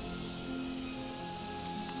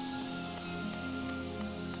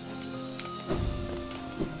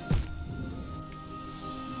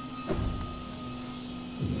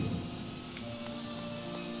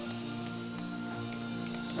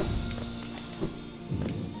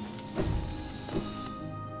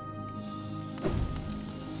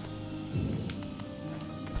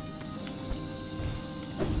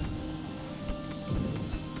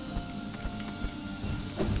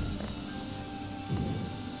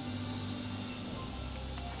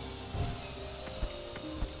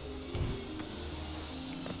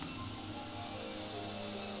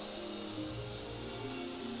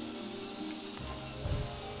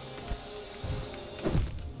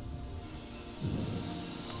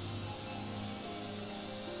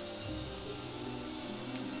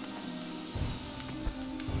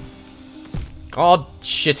 God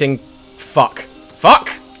shitting fuck. Fuck!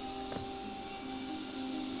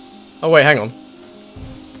 Oh wait, hang on.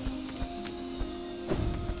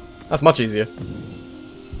 That's much easier.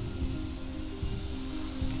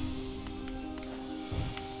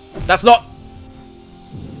 That's not...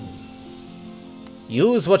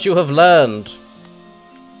 Use what you have learned.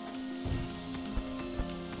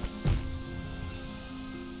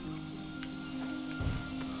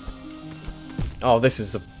 Oh, this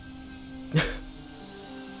is a...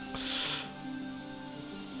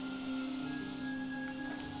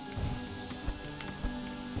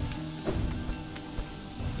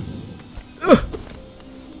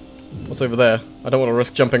 What's over there? I don't want to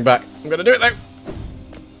risk jumping back. I'm gonna do it though!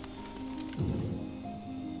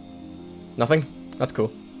 Nothing? That's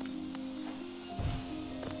cool.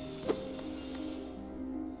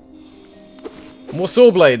 I'm More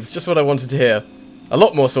saw blades, just what I wanted to hear. A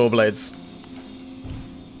lot more saw blades.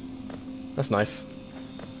 That's nice.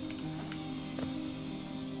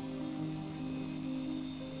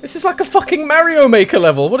 This is like a fucking Mario Maker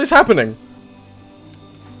level. What is happening?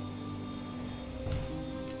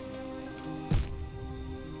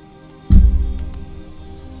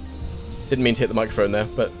 Didn't mean to hit the microphone there,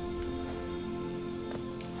 but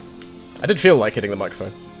I did feel like hitting the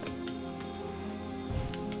microphone.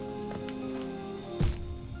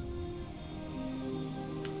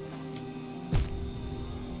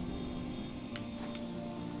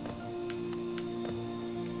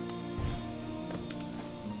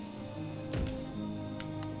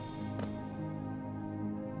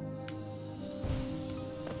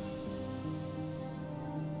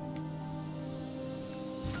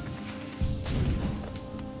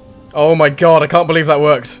 Oh my god, I can't believe that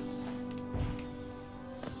worked.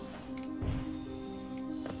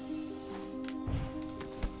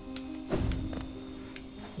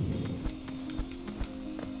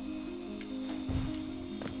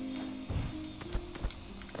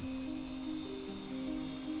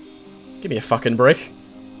 Give me a fucking break.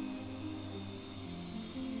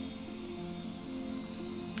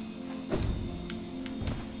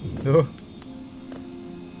 Oh.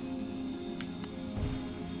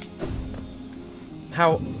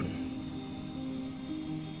 How?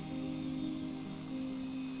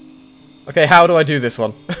 Okay, how do I do this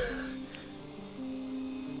one?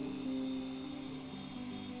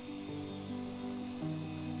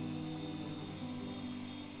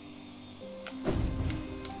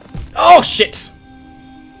 Oh shit!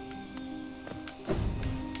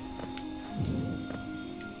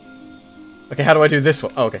 Okay, how do I do this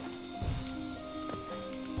one? Oh, okay.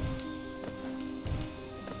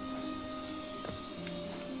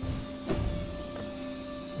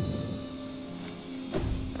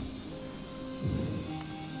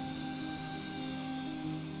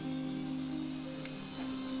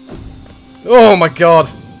 Oh my god!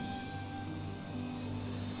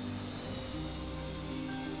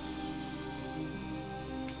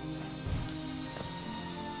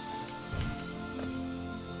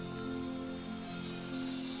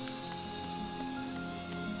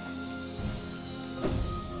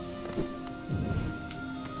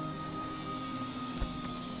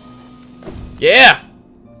 Yeah!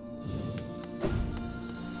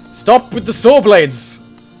 Stop with the saw blades!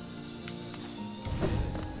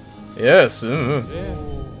 Yes. Oh.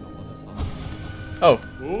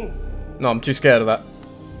 No, I'm too scared of that.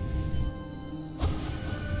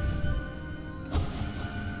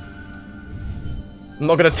 I'm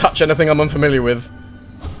not gonna touch anything I'm unfamiliar with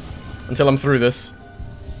until I'm through this.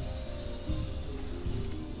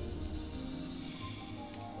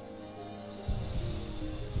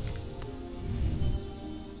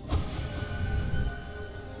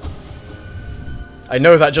 I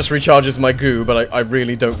know that just recharges my goo, but I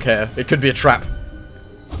really don't care. It could be a trap.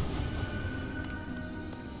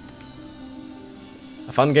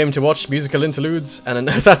 A fun game to watch, musical interludes, and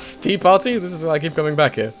that's Tea Party? This is why I keep coming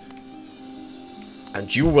back here.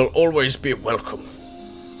 And you will always be welcome.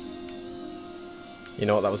 You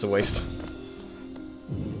know what, that was a waste.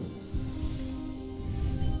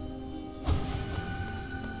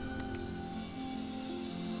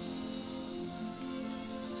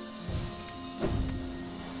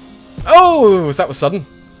 Oh, that was sudden.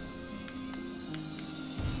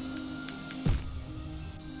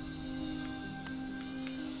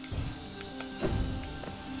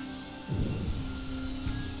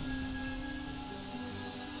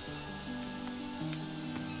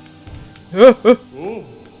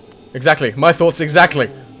 Exactly, my thoughts exactly.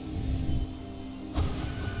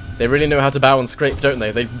 They really know how to bow and scrape, don't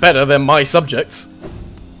they? They're better than my subjects.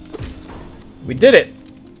 We did it!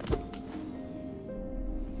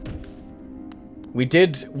 We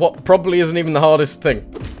did what probably isn't even the hardest thing.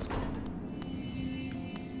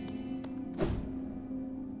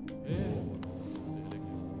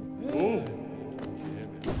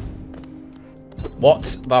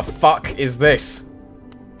 What the fuck is this?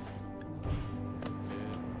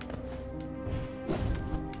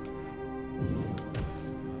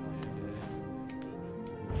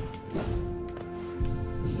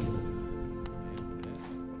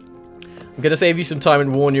 I'm gonna save you some time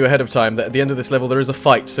and warn you ahead of time that at the end of this level there is a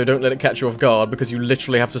fight, so don't let it catch you off guard, because you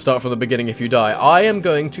literally have to start from the beginning if you die. I am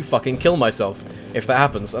going to fucking kill myself if that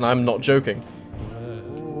happens, and I'm not joking.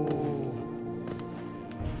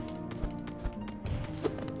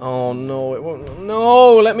 Oh no, it won't.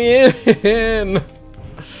 No, let me in!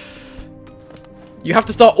 You have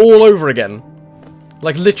to start all over again.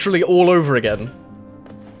 Like, literally all over again.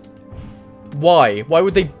 Why? Why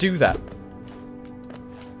would they do that?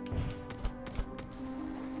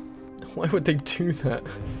 Why would they do that?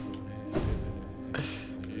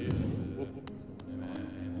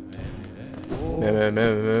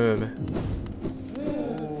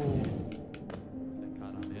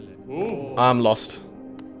 I'm lost.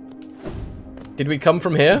 Did we come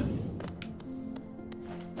from here?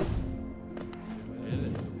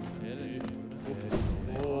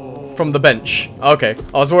 From the bench. Okay.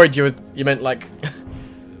 I was worried you meant like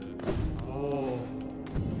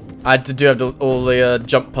I had to do all the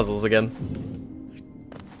jump puzzles again.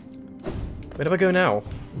 Where do I go now?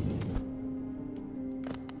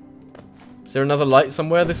 Is there another light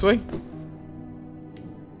somewhere this way?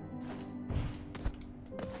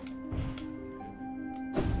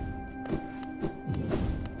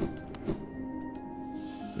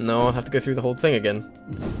 No, I'll have to go through the whole thing again.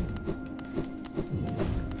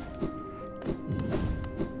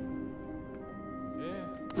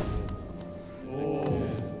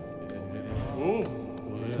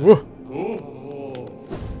 Whoa.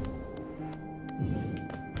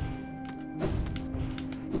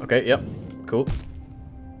 Okay, yep. Cool.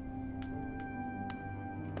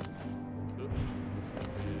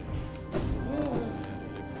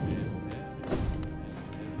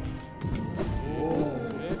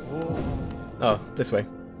 Oh, this way.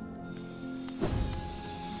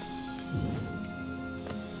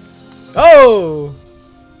 Oh!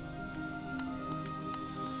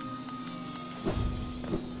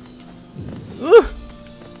 Ooh.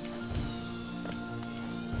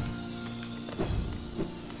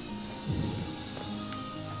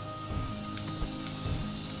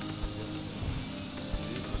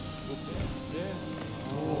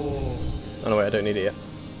 Oh no, wait, I don't need it yet.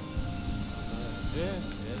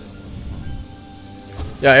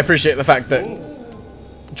 Yeah, I appreciate the fact that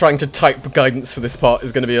trying to type guidance for this part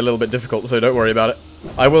is going to be a little bit difficult, so don't worry about it.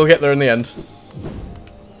 I will get there in the end.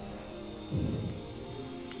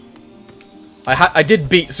 I did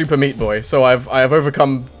beat Super Meat Boy, so I have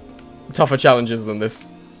overcome tougher challenges than this.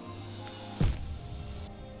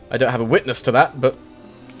 I don't have a witness to that, but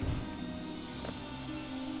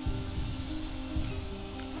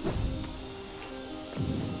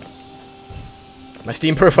my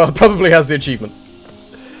Steam profile probably has the achievement.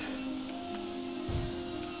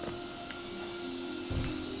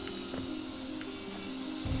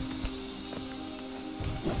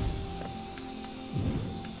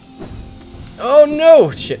 Oh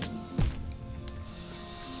no! Shit.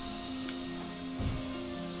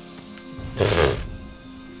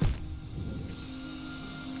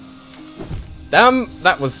 Damn,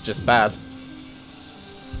 that was just bad.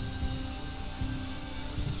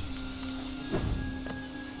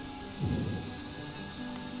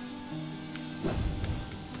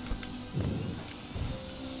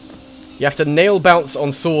 You have to nail bounce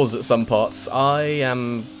on saws at some parts. I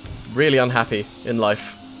am really unhappy in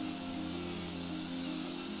life.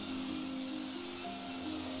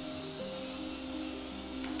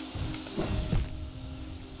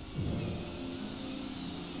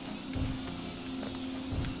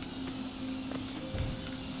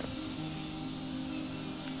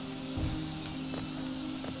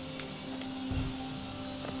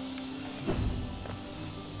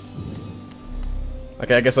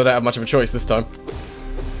 Okay, I guess I don't have much of a choice this time.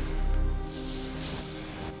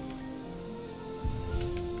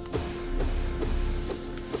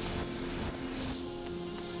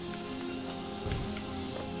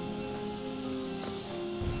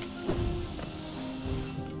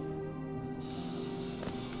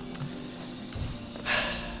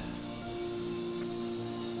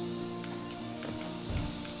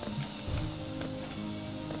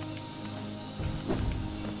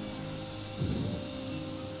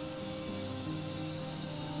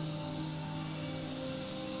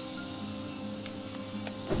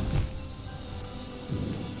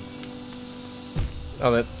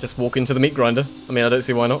 Oh, then just walk into the meat grinder. I mean, I don't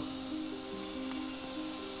see why not.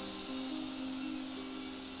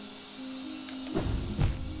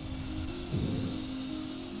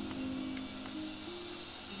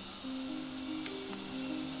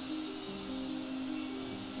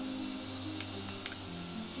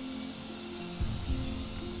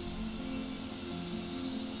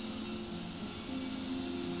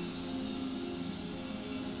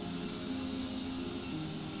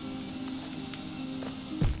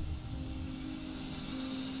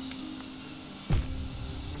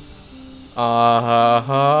 Ah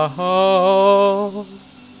ha ha.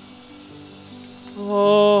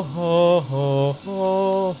 Oh ho ho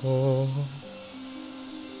ho ho.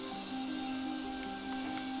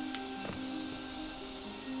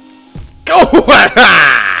 Go!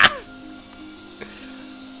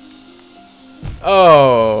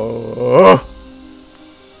 Oh.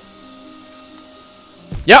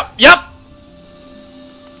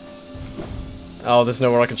 Oh, there's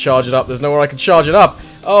nowhere I can charge it up. There's nowhere I can charge it up.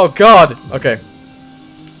 Oh, God. Okay.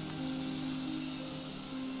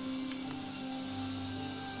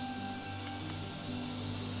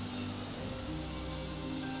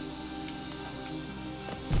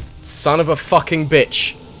 Son of a fucking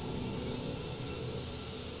bitch.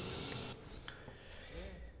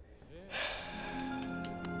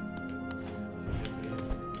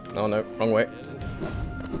 Oh no, wrong way.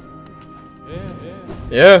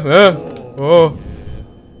 Yeah, yeah. Oh.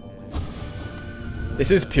 This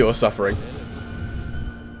is pure suffering.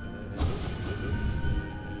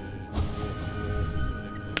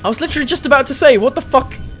 I was literally just about to say, what the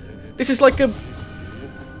fuck? This is like a...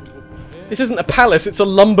 This isn't a palace, it's a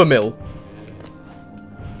lumber mill.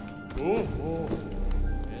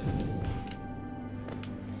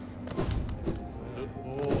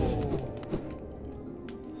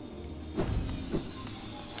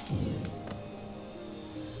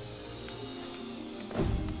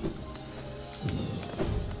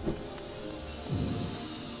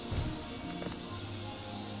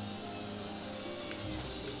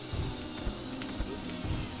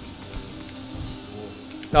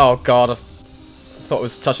 Oh god, I thought it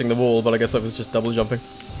was touching the wall, but I guess I was just double jumping.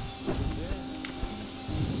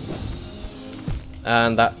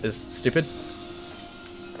 And that is stupid.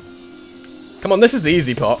 Come on, this is the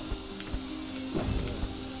easy part.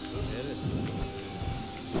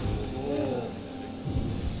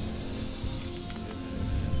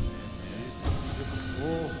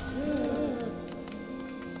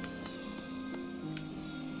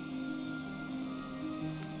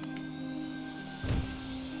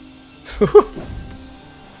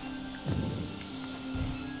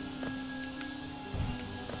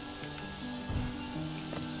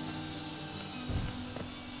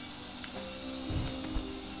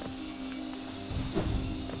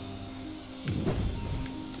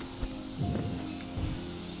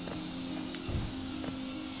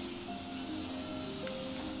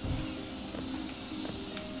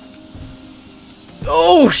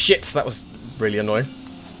 Oh shit, that was really annoying.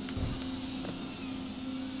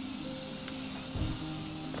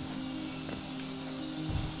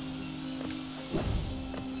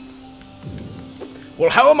 Well,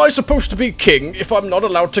 how am I supposed to be king if I'm not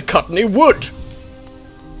allowed to cut any wood?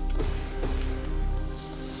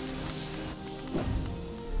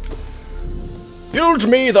 Build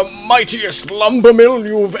me the mightiest lumber mill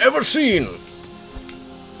you've ever seen.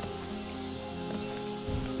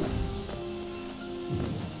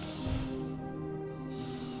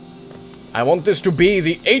 I want this to be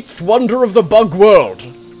the 8th wonder of the bug world.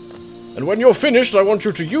 And when you're finished, I want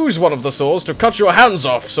you to use one of the saws to cut your hands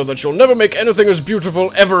off so that you'll never make anything as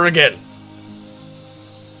beautiful ever again.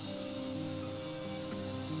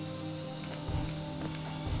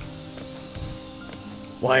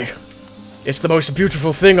 Why, it's the most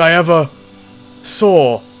beautiful thing I ever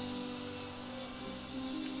saw.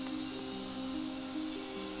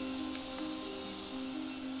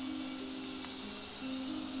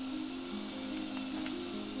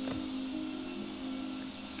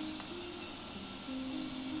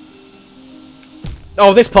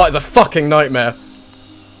 Oh, this part is a fucking nightmare.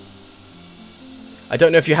 I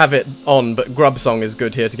don't know if you have it on, but Grub Song is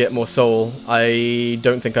good here to get more soul. I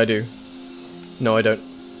don't think I do. No, I don't.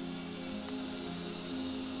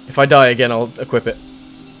 If I die again, I'll equip it.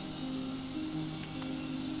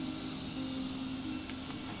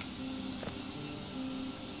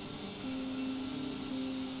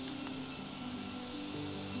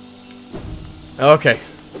 Okay.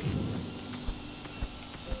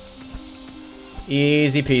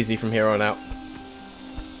 Easy peasy from here on out.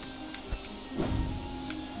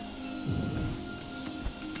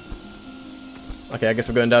 Okay, I guess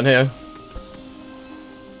we're going down here.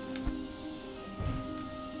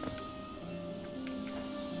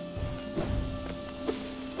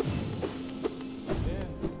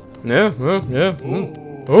 Yeah, well, yeah,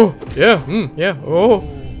 oh, yeah, yeah,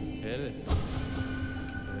 oh.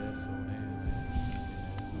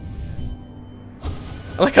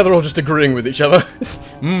 I like how they're all just agreeing with each other.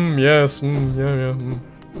 Yes, yeah.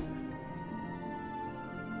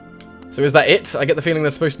 So is that it? I get the feeling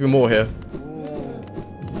there's supposed to be more here.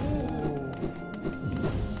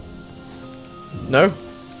 No?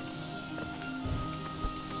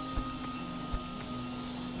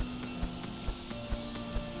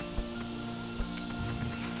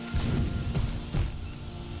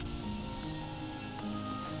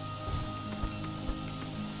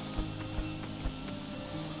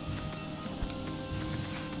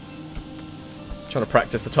 Trying to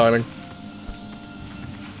practice the timing.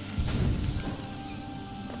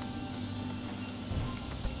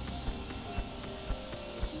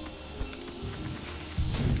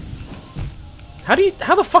 How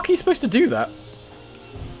the fuck are you supposed to do that?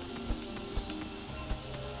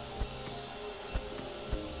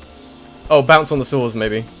 Oh, bounce on the saws,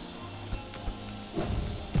 maybe.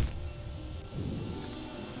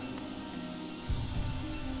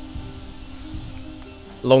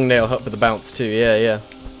 Long nail up with the bounce too, yeah, yeah.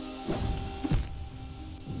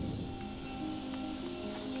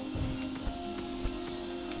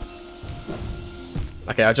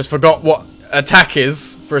 Okay, I just forgot what attack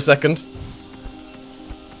is for a second.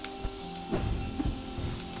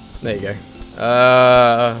 There you go.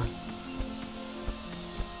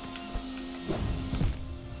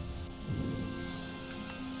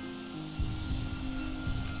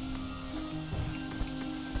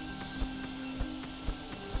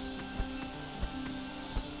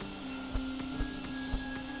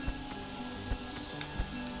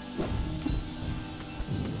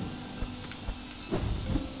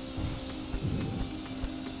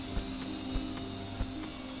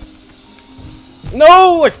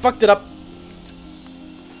 No! I fucked it up.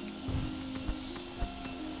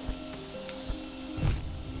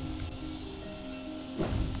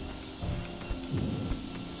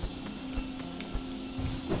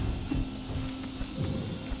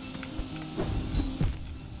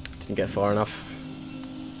 Didn't get far enough.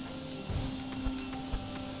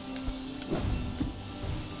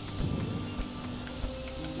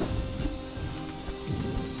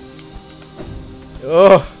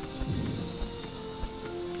 Oh.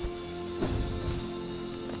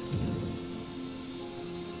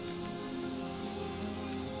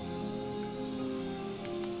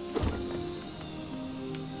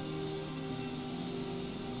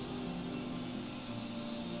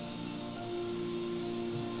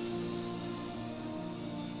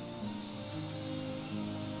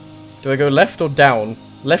 Do I go left or down?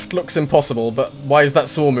 Left looks impossible, but why is that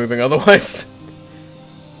saw moving otherwise?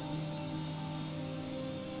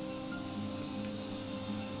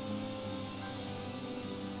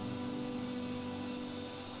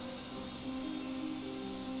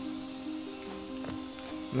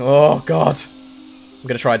 Oh god. I'm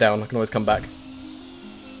gonna try down, I can always come back.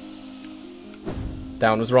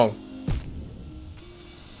 Down was wrong.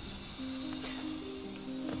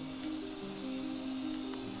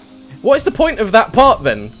 What is the point of that part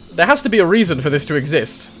then? There has to be a reason for this to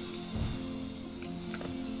exist.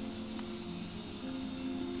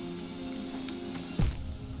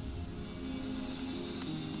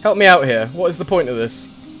 Help me out here. What is the point of this?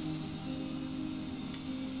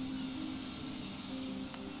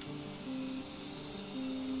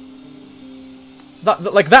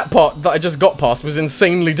 Like that part that I just got past was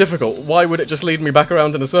insanely difficult. Why would it just lead me back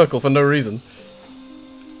around in a circle for no reason?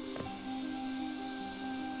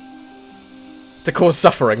 To cause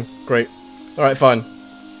suffering. Great. Alright, fine.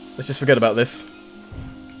 Let's just forget about this.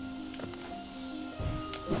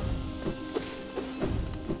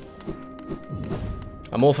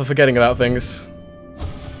 I'm all for forgetting about things.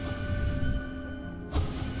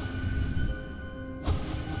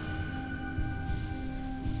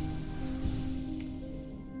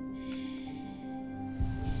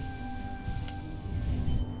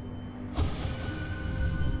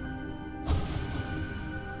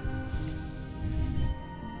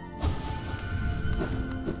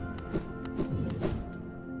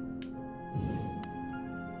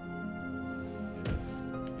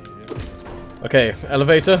 Okay,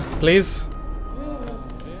 elevator, please.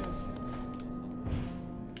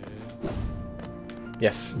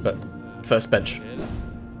 Yes, but first bench.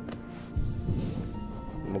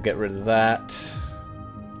 We'll get rid of that.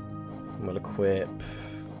 We'll equip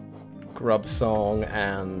Grub Song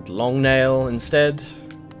and Long Nail instead.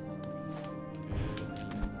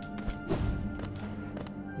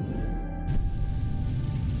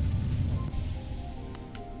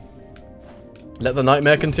 Let the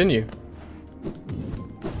nightmare continue.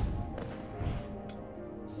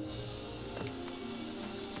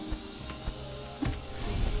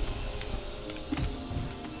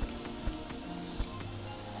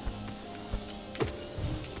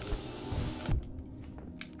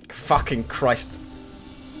 Fucking Christ.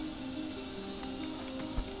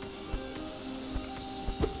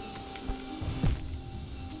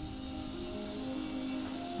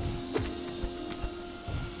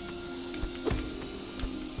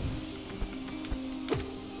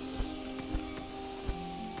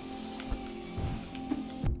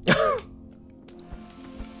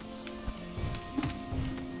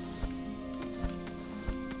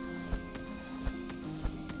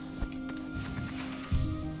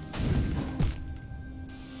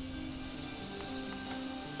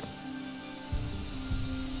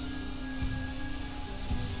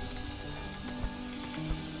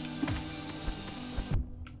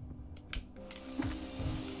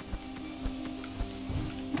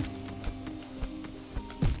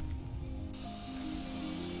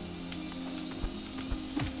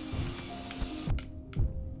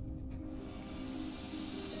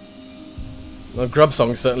 Well, Grub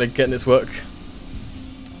Song's certainly getting its work.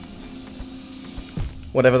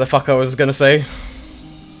 Whatever the fuck I was gonna say.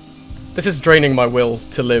 This is draining my will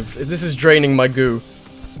to live. This is draining my goo.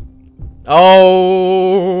 Oh!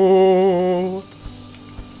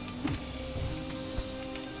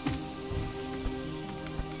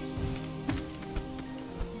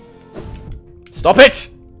 Stop it!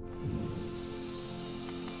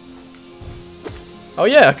 Oh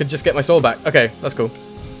yeah, I could just get my soul back. Okay, that's cool.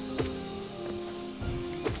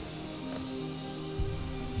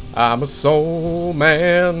 I'm a soul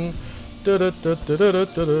man. Da -da -da -da -da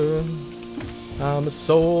 -da -da. I'm a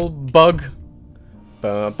soul bug.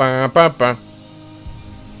 Ba -ba -ba -ba.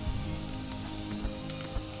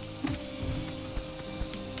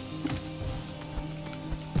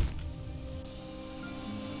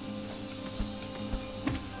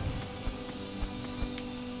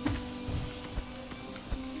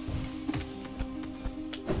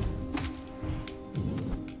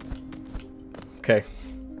 Okay.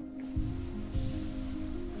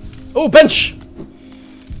 Oh, bench!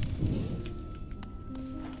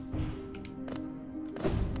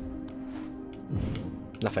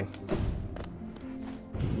 Nothing.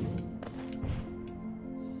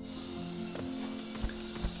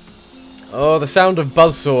 Oh, the sound of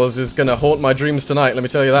buzzsaws is gonna haunt my dreams tonight, let me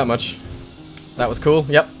tell you that much. That was cool,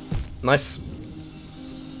 yep. Nice.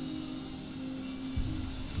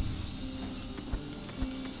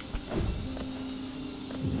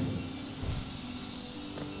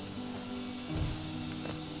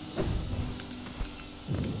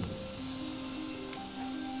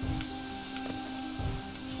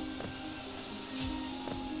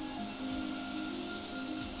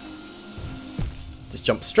 Just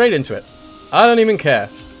jump straight into it. I don't even care.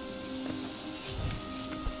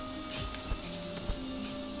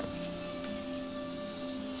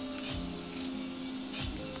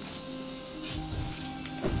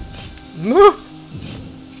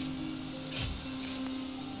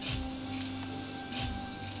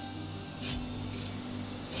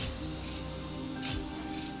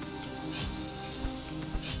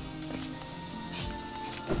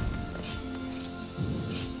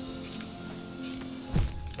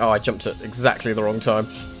 Oh, I jumped at exactly the wrong time.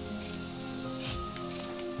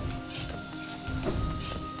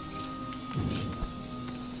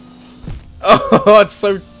 Oh, it's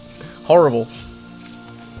so horrible.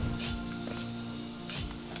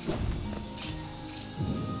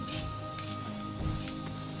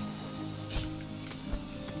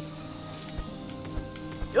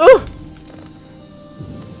 Oh!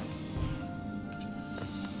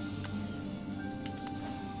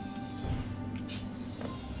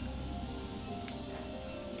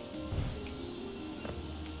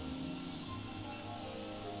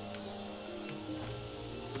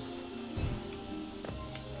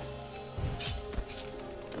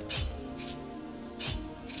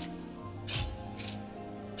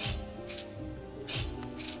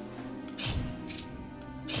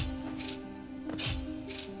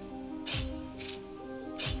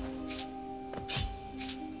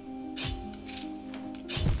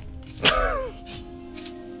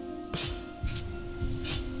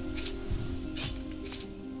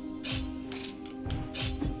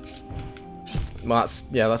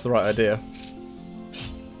 Well, that's the right idea.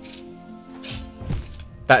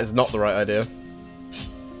 That is not the right idea.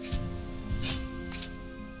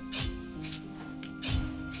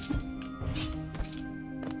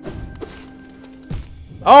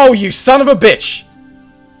 Oh, you son of a bitch!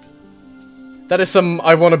 That is some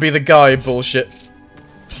I wanna be the guy bullshit.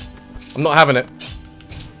 I'm not having it.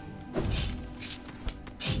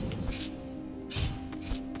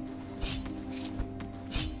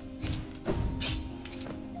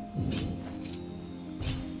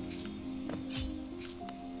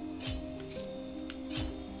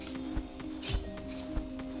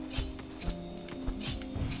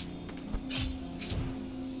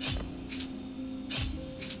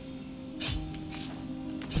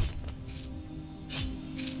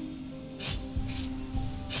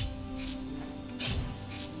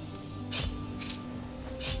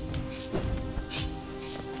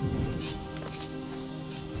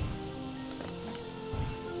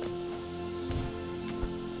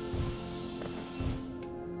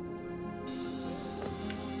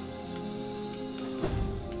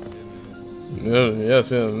 Yes,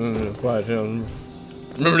 quite.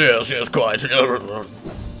 Yes, quite.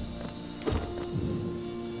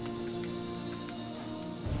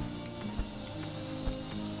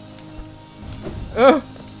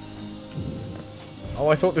 Oh,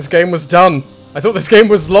 I thought this game was done. I thought this game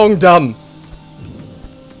was long done.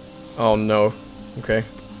 Oh no. Okay.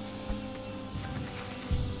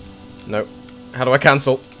 No. How do I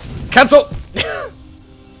cancel? Cancel!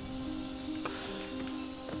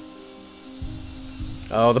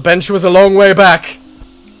 Oh, the bench was a long way back.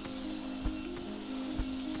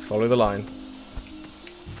 Follow the line.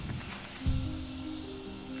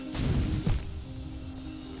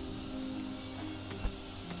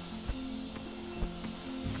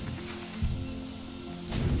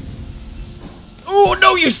 Oh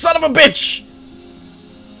no, you son of a bitch!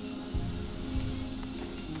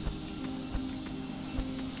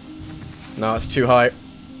 No, it's too high.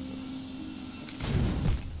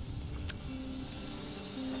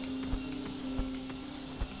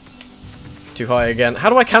 Too high again. How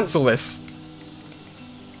do I cancel this?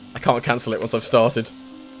 I can't cancel it once I've started.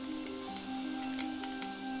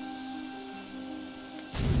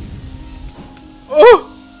 Oh!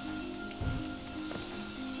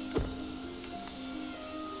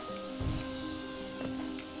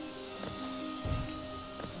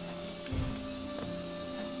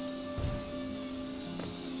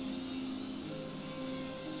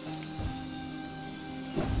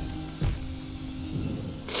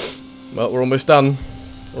 Well, we're almost done.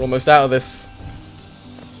 We're almost out of this.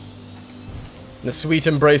 In the sweet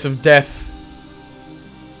embrace of death.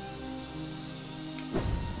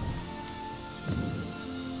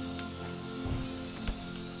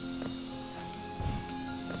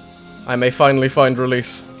 I may finally find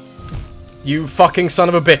release. You fucking son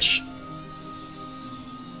of a bitch.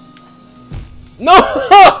 No!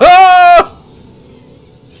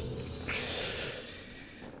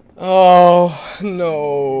 Oh,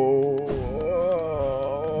 no.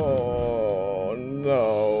 Oh,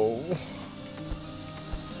 no.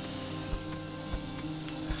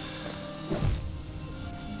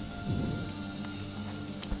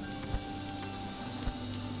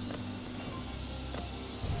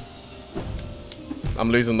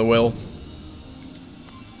 I'm losing the will.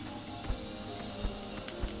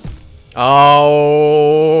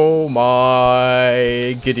 Oh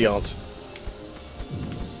my Gideon.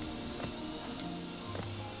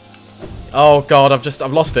 Oh god,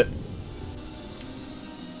 I've lost it.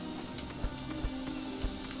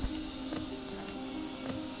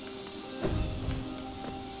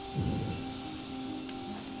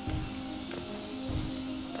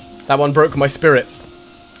 That one broke my spirit.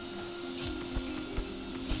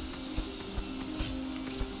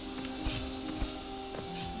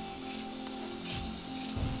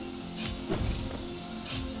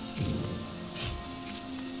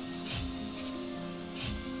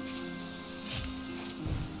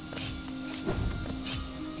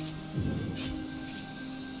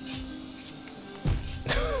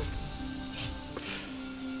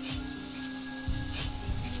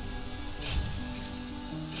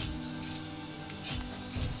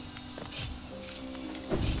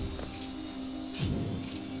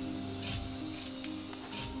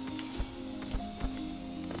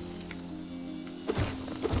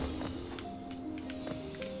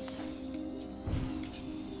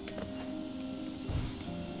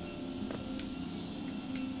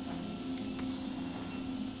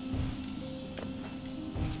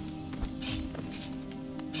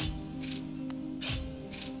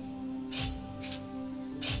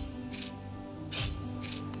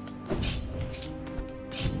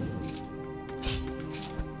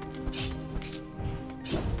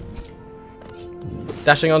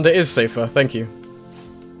 Dashing under is safer, thank you.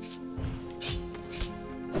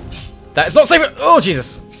 That is not safer! Oh,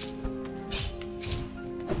 Jesus!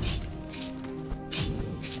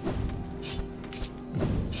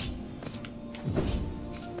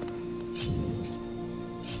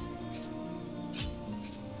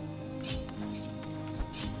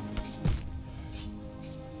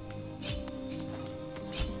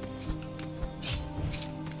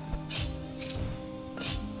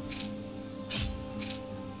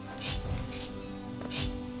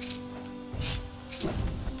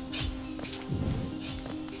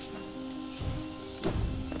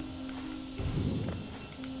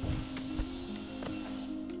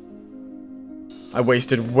 I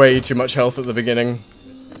wasted way too much health at the beginning.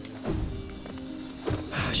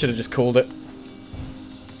 I should have just called it.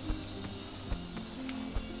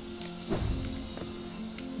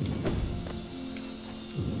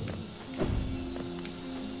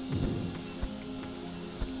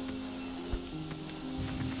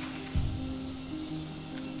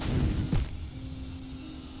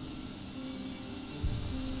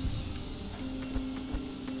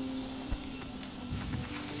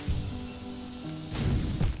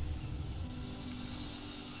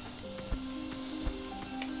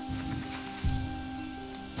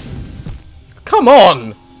 Come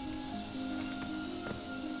on!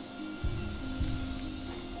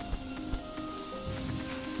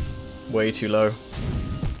 Way too low.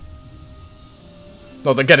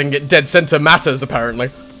 Not that getting it dead center matters, apparently.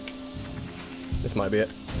 This might be it.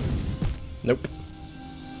 Nope.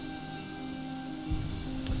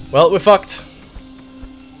 Well, we're fucked.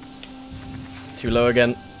 Too low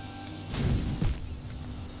again.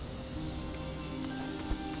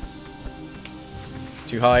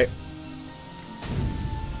 Too high.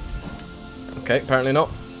 Okay, apparently not.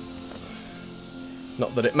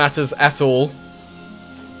 Not that it matters at all.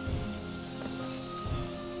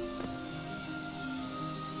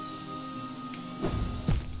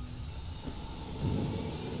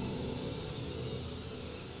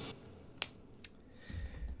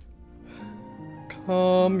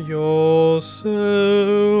 Calm yourself,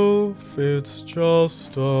 it's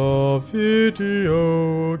just a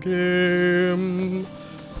video game.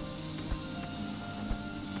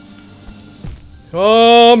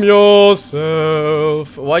 Calm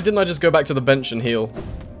yourself. Why didn't I just go back to the bench and heal?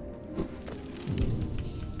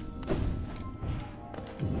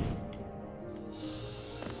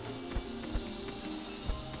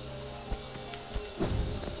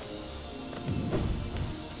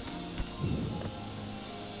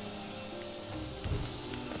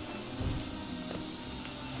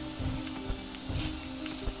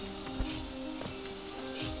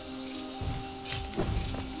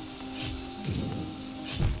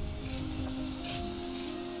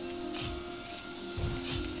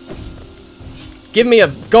 Give me a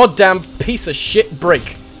goddamn piece of shit break.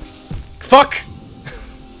 Fuck!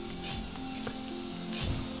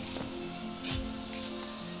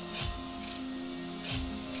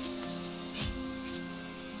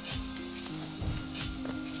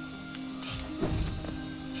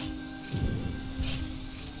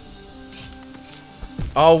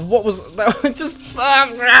 Oh, what was that? Just.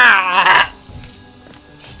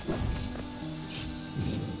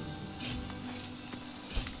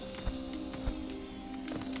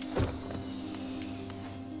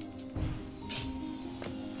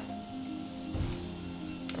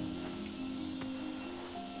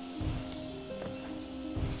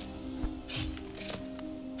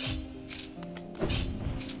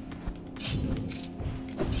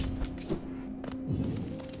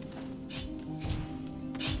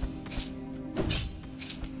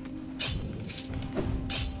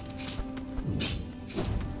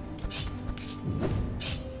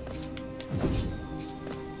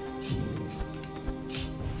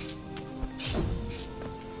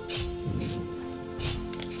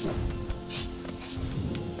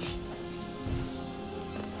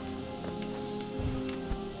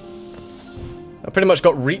 I pretty much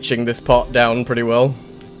got reaching this part down pretty well.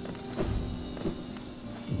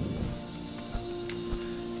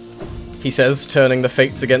 He says, turning the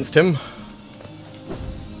fates against him.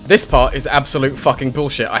 This part is absolute fucking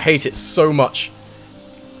bullshit. I hate it so much.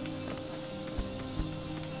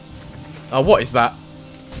 Oh, what is that?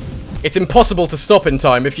 It's impossible to stop in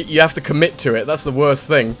time if you have to commit to it. That's the worst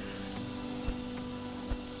thing.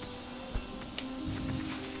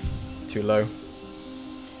 Too low.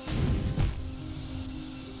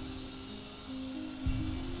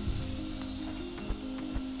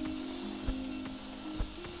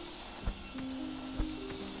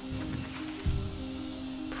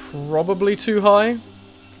 Probably too high.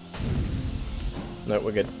 No,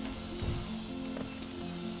 we're good.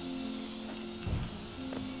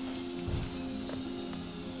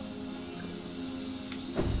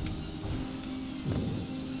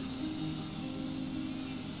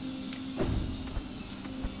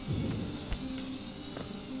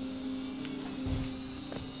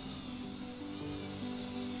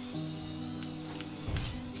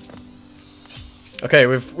 Okay,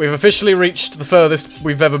 we've officially reached the furthest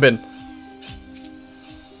we've ever been.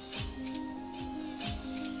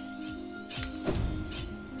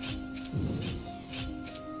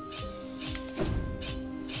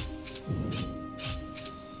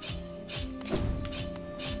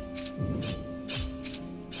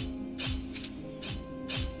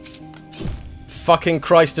 Fucking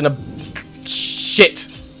Christ in a shit.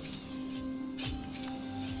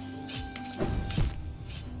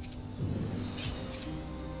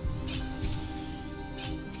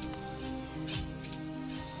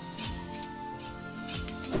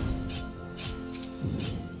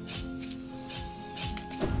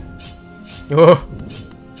 Oh.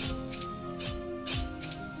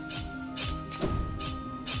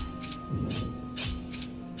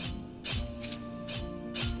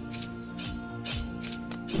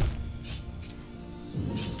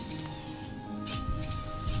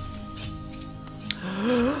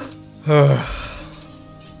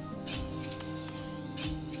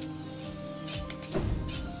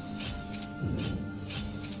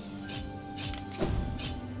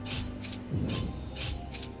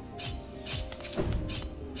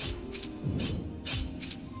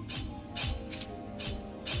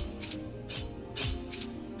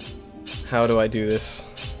 How do I do this?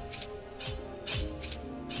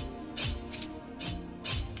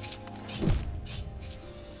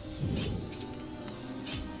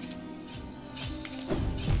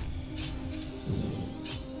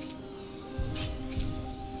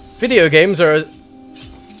 Video games are a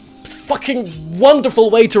fucking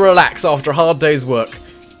wonderful way to relax after a hard day's work.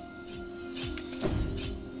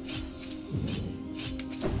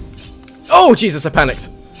 Oh, Jesus, I panicked.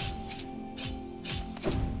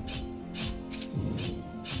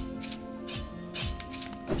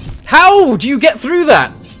 How do you get through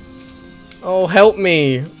that? Oh, help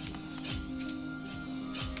me.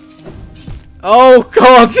 Oh,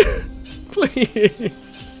 God.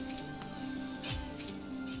 Please.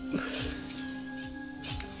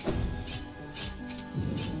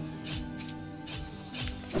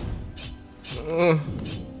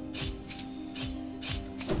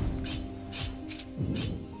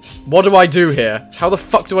 What do I do here? How the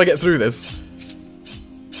fuck do I get through this?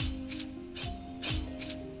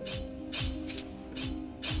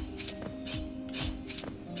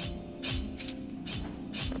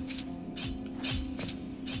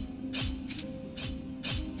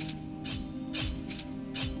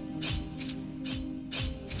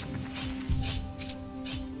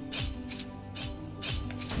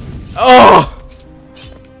 Oh!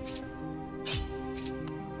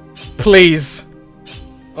 Please.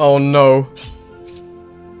 Oh no.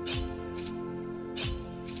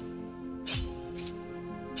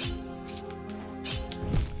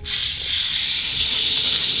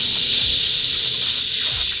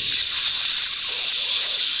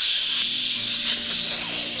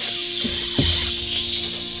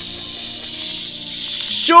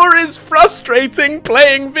 Sure is frustrating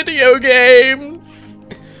playing video games.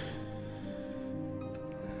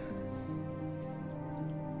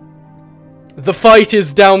 The fight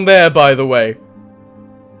is down there, by the way.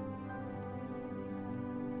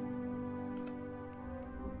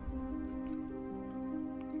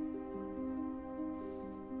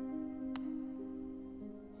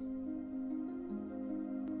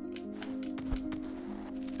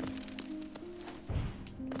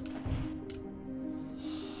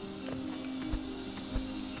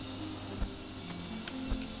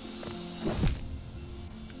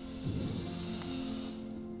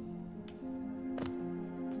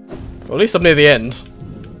 Well, at least I'm near the end.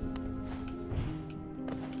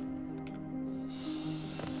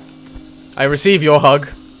 I receive your hug.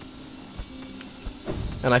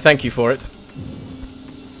 And I thank you for it.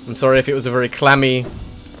 I'm sorry if it was a very clammy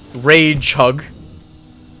rage hug.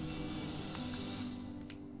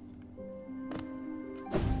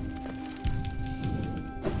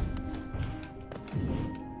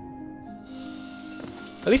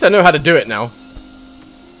 At least I know how to do it now.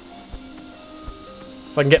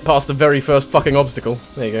 If I can get past the very first fucking obstacle.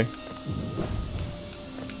 There you go.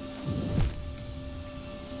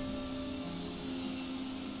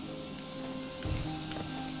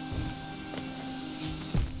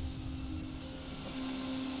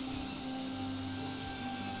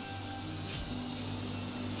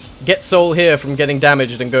 Get soul here from getting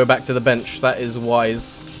damaged and go back to the bench. That is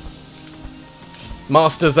wise.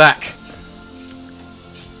 Master Zack.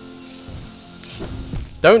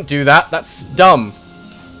 Don't do that. That's dumb.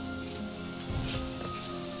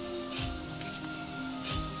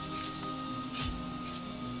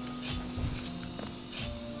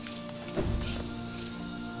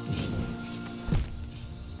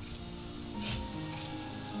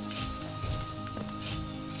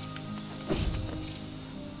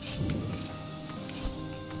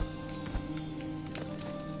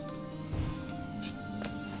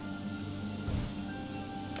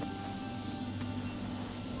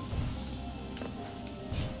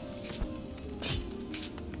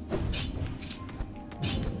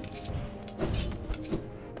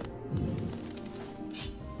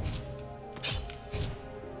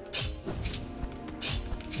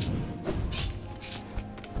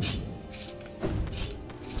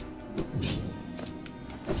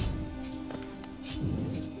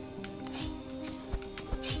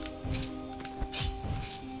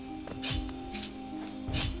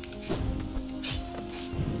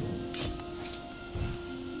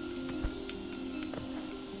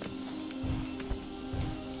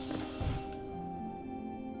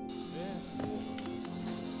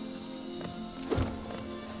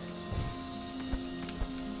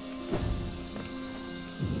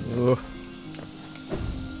 Ooh.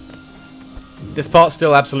 This part's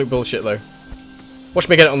still absolute bullshit, though. Watch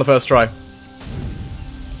me get it on the first try.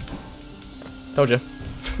 Told you.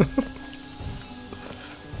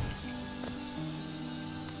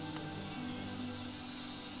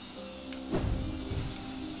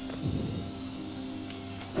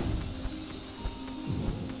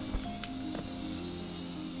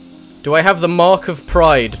 Do I have the Mark of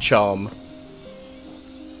Pride charm?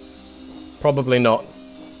 Probably not.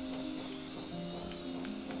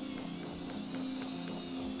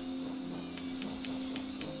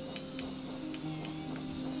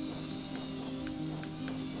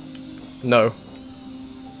 No.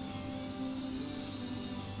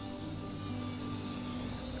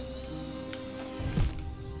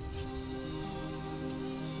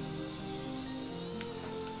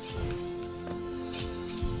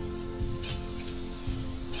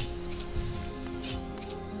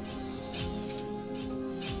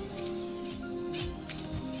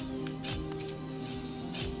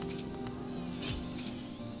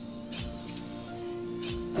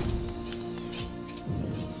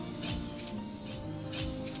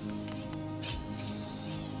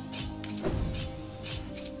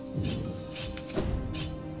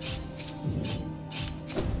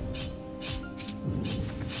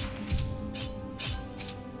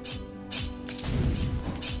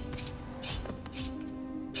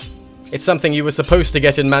 It's something you were supposed to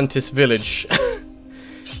get in Mantis Village.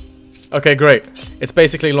 Okay, great. It's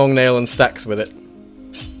basically long nail and stacks with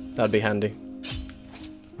it. That'd be handy.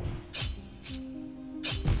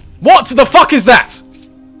 What the fuck is that?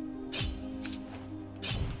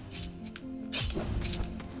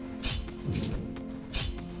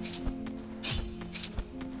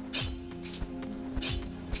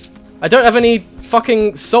 I don't have any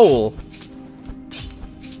fucking soul.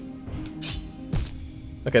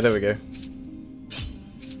 Okay, there we go.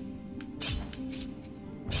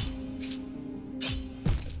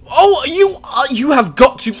 Oh, you have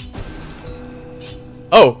got to.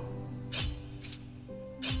 Oh.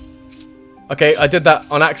 Okay, I did that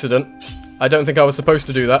on accident. I don't think I was supposed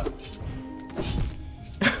to do that.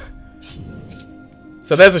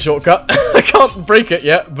 So there's a shortcut. I can't break it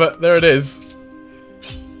yet, but there it is.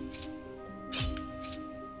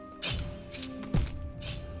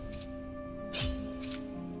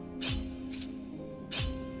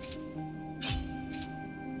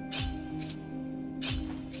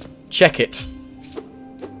 Check it.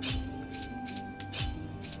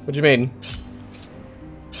 What do you mean?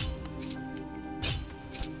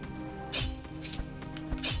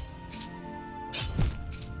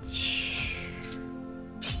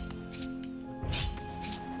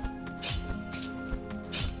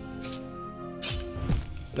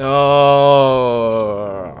 Oh,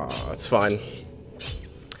 it's fine.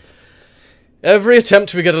 Every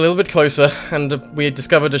attempt we get a little bit closer, and we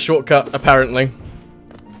discovered a shortcut, apparently.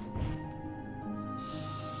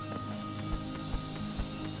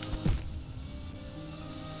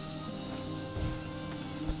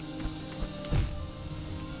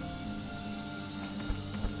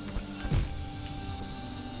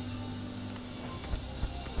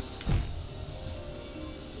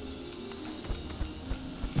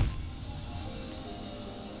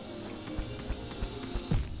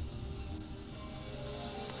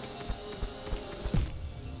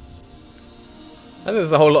 I think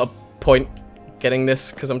there's a whole lot of point getting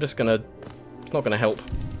this, because I'm just gonna... It's not gonna help.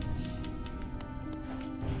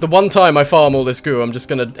 The one time I farm all this goo, I'm just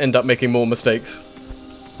gonna end up making more mistakes.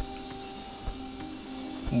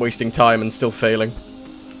 I'm wasting time and still failing.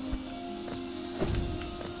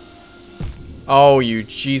 Oh, you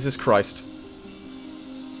Jesus Christ.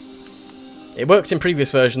 It worked in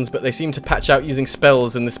previous versions, but they seem to patch out using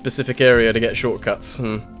spells in this specific area to get shortcuts.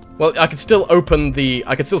 Well, I could still open the...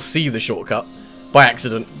 I could still see the shortcut. By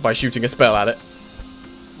accident, by shooting a spell at it.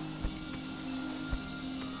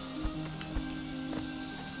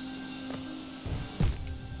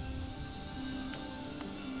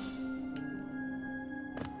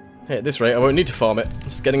 Hey, at this rate, I won't need to farm it. I'm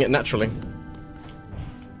just getting it naturally.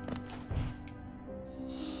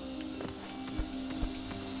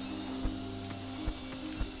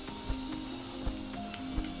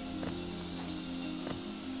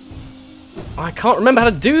 I can't remember how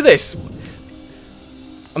to do this!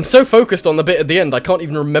 I'm so focused on the bit at the end, I can't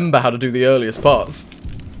even remember how to do the earliest parts.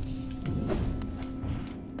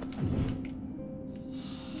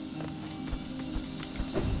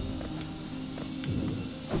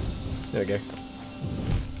 There we go.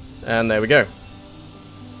 And there we go.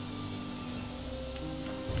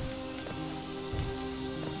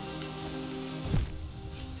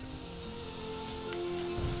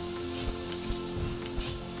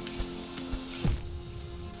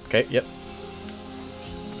 Okay, yep.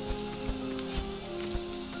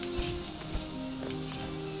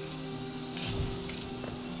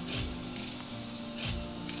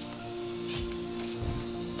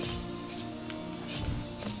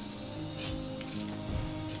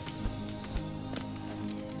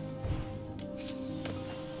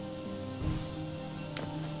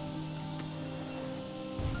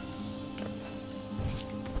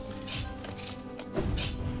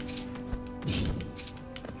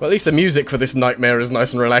 Well, at least the music for this nightmare is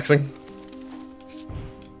nice and relaxing.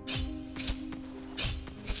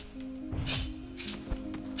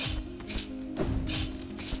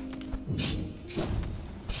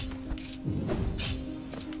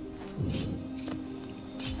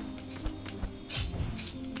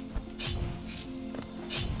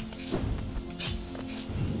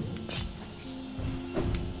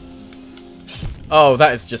 Oh,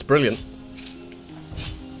 that is just brilliant.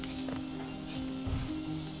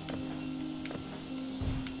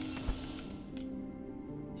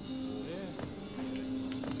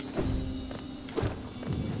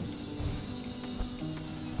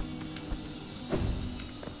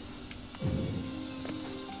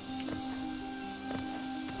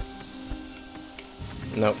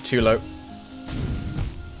 No, too low.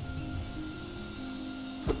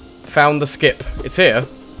 Found the skip. It's here.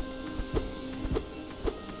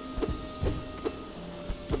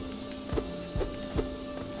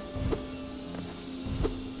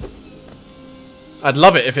 I'd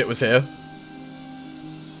love it if it was here.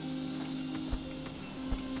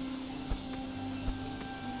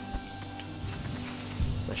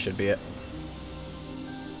 That should be it.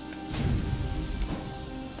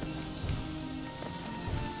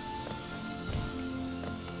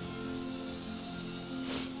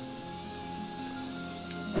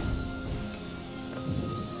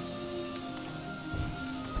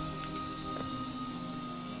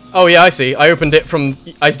 Oh yeah, I see. I opened it from...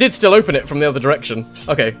 I did still open it from the other direction.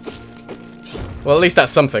 Okay. Well, at least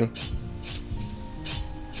that's something.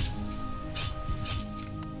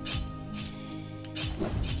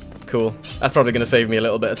 Cool. That's probably going to save me a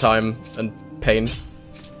little bit of time and pain.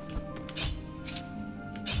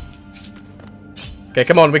 Okay,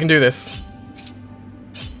 come on, we can do this.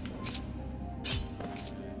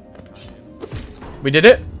 We did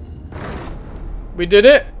it. We did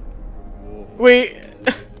it.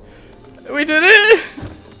 We did it!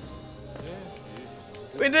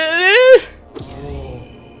 We did it!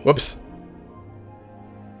 Whoops.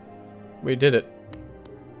 We did it.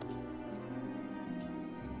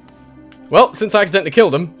 Well, since I accidentally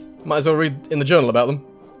killed them, might as well read in the journal about them.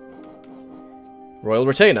 Royal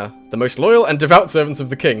Retainer, the most loyal and devout servants of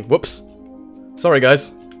the king. Whoops. Sorry,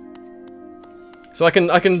 guys. So I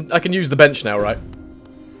can use the bench now, right?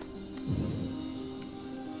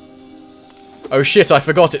 Oh shit, I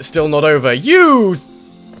forgot it's still not over. You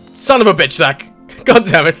son of a bitch, Zach! God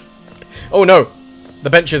damn it. Oh no. The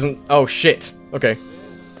bench isn't... Oh shit. Okay.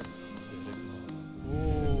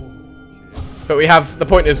 But we have... The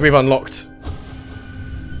point is we've unlocked...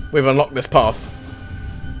 We've unlocked this path.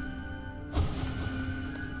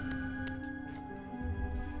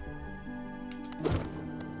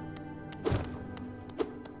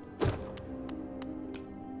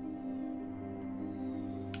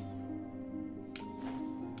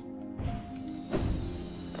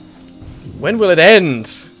 When will it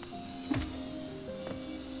end?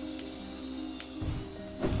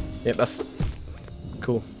 Yep, that's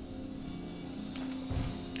cool.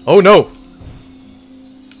 Oh no!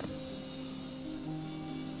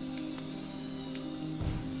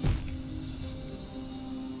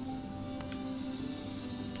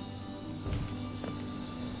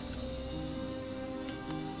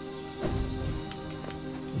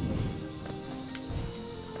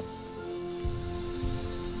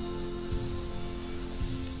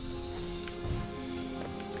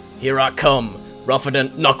 Here I come, rougher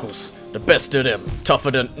than Knuckles, the best of them,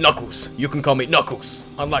 tougher than Knuckles. You can call me Knuckles.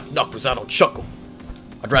 Unlike Knuckles, I don't chuckle.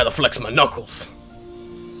 I'd rather flex my knuckles.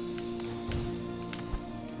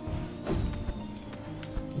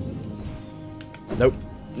 Nope.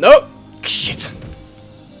 Nope! Shit.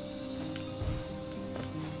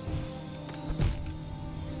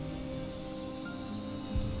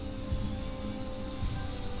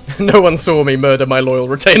 No one saw me murder my loyal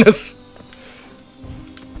retainers.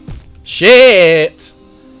 Shit!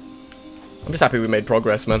 I'm just happy we made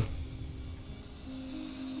progress, man.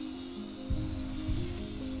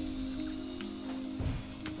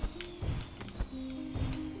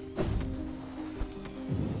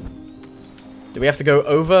 Do we have to go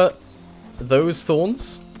over those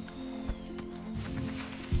thorns?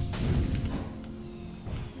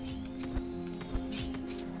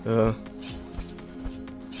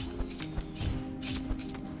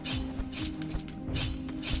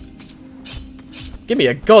 Give me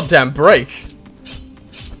a goddamn break.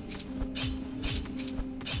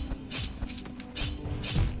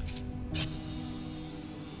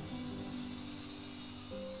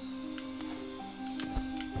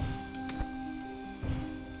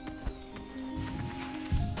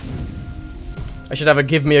 I should have a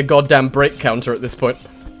give me a goddamn break counter at this point.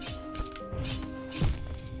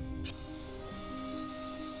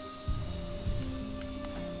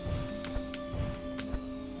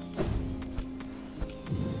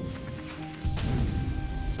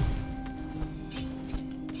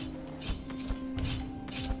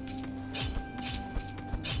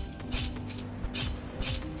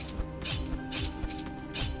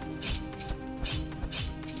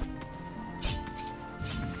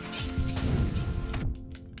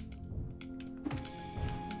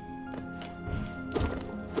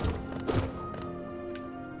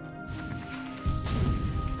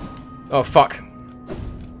 Oh, fuck.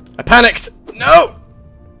 I panicked! No!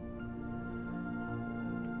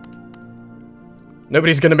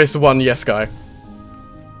 Nobody's gonna miss one yes guy.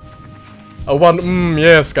 A one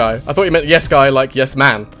yes guy. I thought you meant yes guy like yes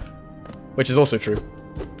man. Which is also true.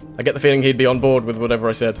 I get the feeling he'd be on board with whatever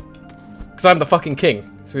I said. Because I'm the fucking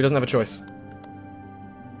king, so he doesn't have a choice.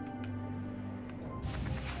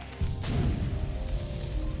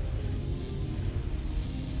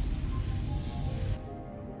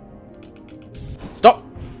 Stop!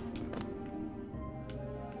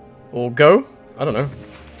 Or go? I don't know.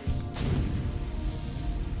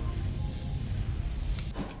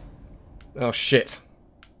 Oh shit.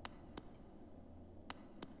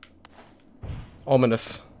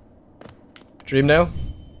 Ominous. Dream nail?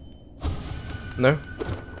 No?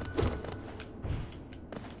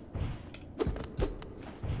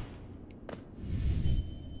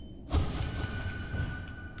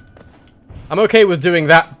 I'm okay with doing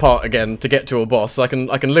that part again to get to a boss. I can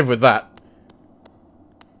live with that.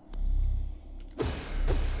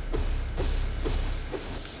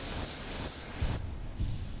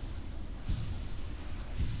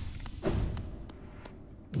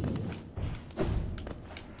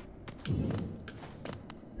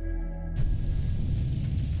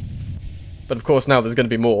 But of course now there's going to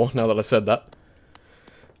be more, now that I said that.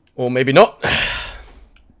 Or maybe not.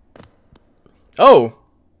 Oh!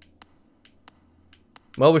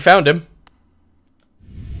 Well, we found him.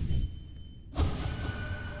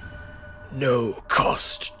 No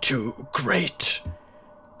cost too great.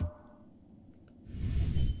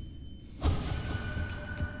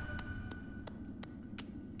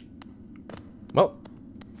 Well.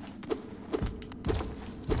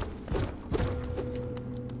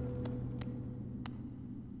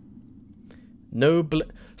 No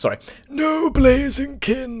blazing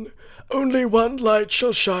kin, only one light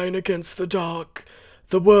shall shine against the dark.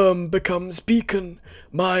 The worm becomes beacon,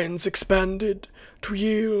 minds expanded, to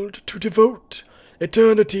yield, to devote,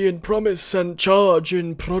 eternity in promise and charge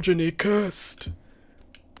in progeny cursed.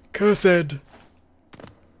 Cursed.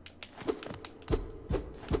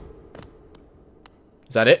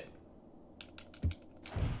 Is that it?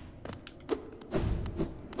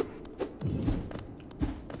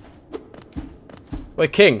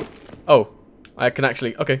 Wait, king. Oh, I can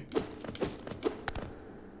actually, okay.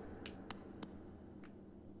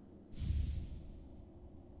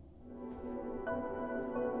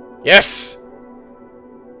 Yes!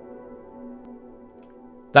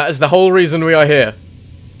 That is the whole reason we are here.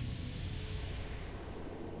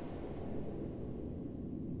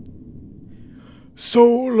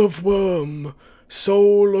 Soul of worm,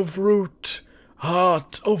 soul of root,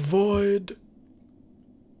 heart of void.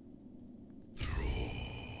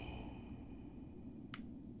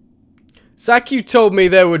 Zack, you told me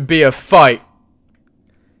there would be a fight.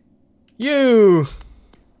 You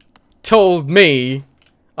told me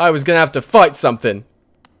I was gonna have to fight something.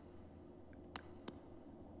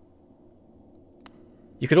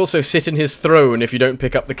 You could also sit in his throne if you don't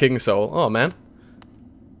pick up the King Soul. Oh, man.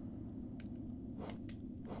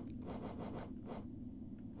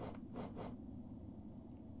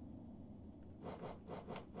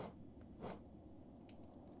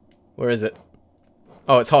 Where is it?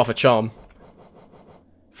 Oh, it's half a charm.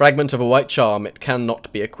 Fragment of a white charm. It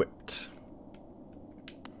cannot be equipped.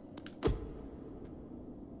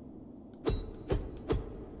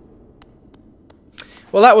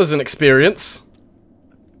 Well, that was an experience.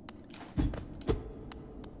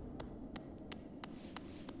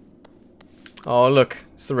 Oh, look.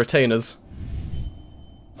 It's the retainers.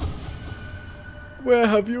 Where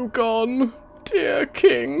have you gone, dear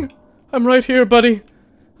king? I'm right here, buddy.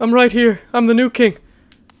 I'm right here. I'm the new king.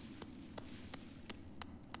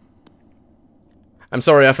 I'm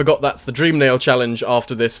sorry, I forgot that's the Dream Nail challenge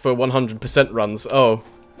after this for 100% runs. Oh.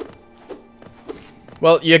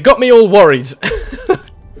 Well, you got me all worried.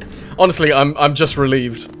 Honestly, I'm just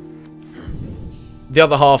relieved. The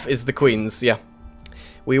other half is the Queen's, yeah.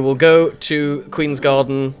 We will go to Queen's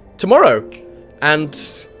Garden tomorrow.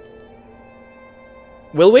 And...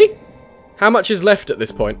 will we? How much is left at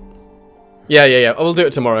this point? Yeah. We'll do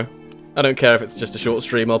it tomorrow. I don't care if it's just a short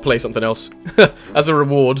stream. I'll play something else. As a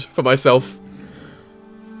reward for myself.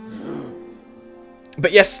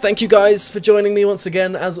 But yes, thank you guys for joining me once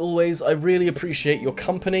again. As always, I really appreciate your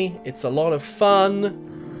company. It's a lot of fun.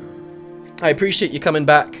 I appreciate you coming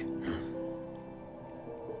back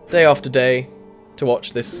day after day to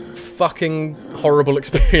watch this fucking horrible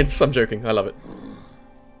experience. I'm joking. I love it.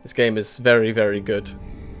 This game is very, very good.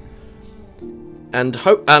 And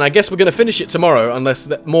I guess we're gonna finish it tomorrow, unless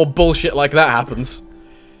more bullshit like that happens.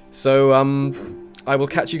 So, I will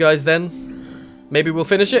catch you guys then. Maybe we'll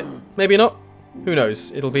finish it, maybe not. Who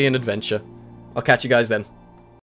knows? It'll be an adventure. I'll catch you guys then.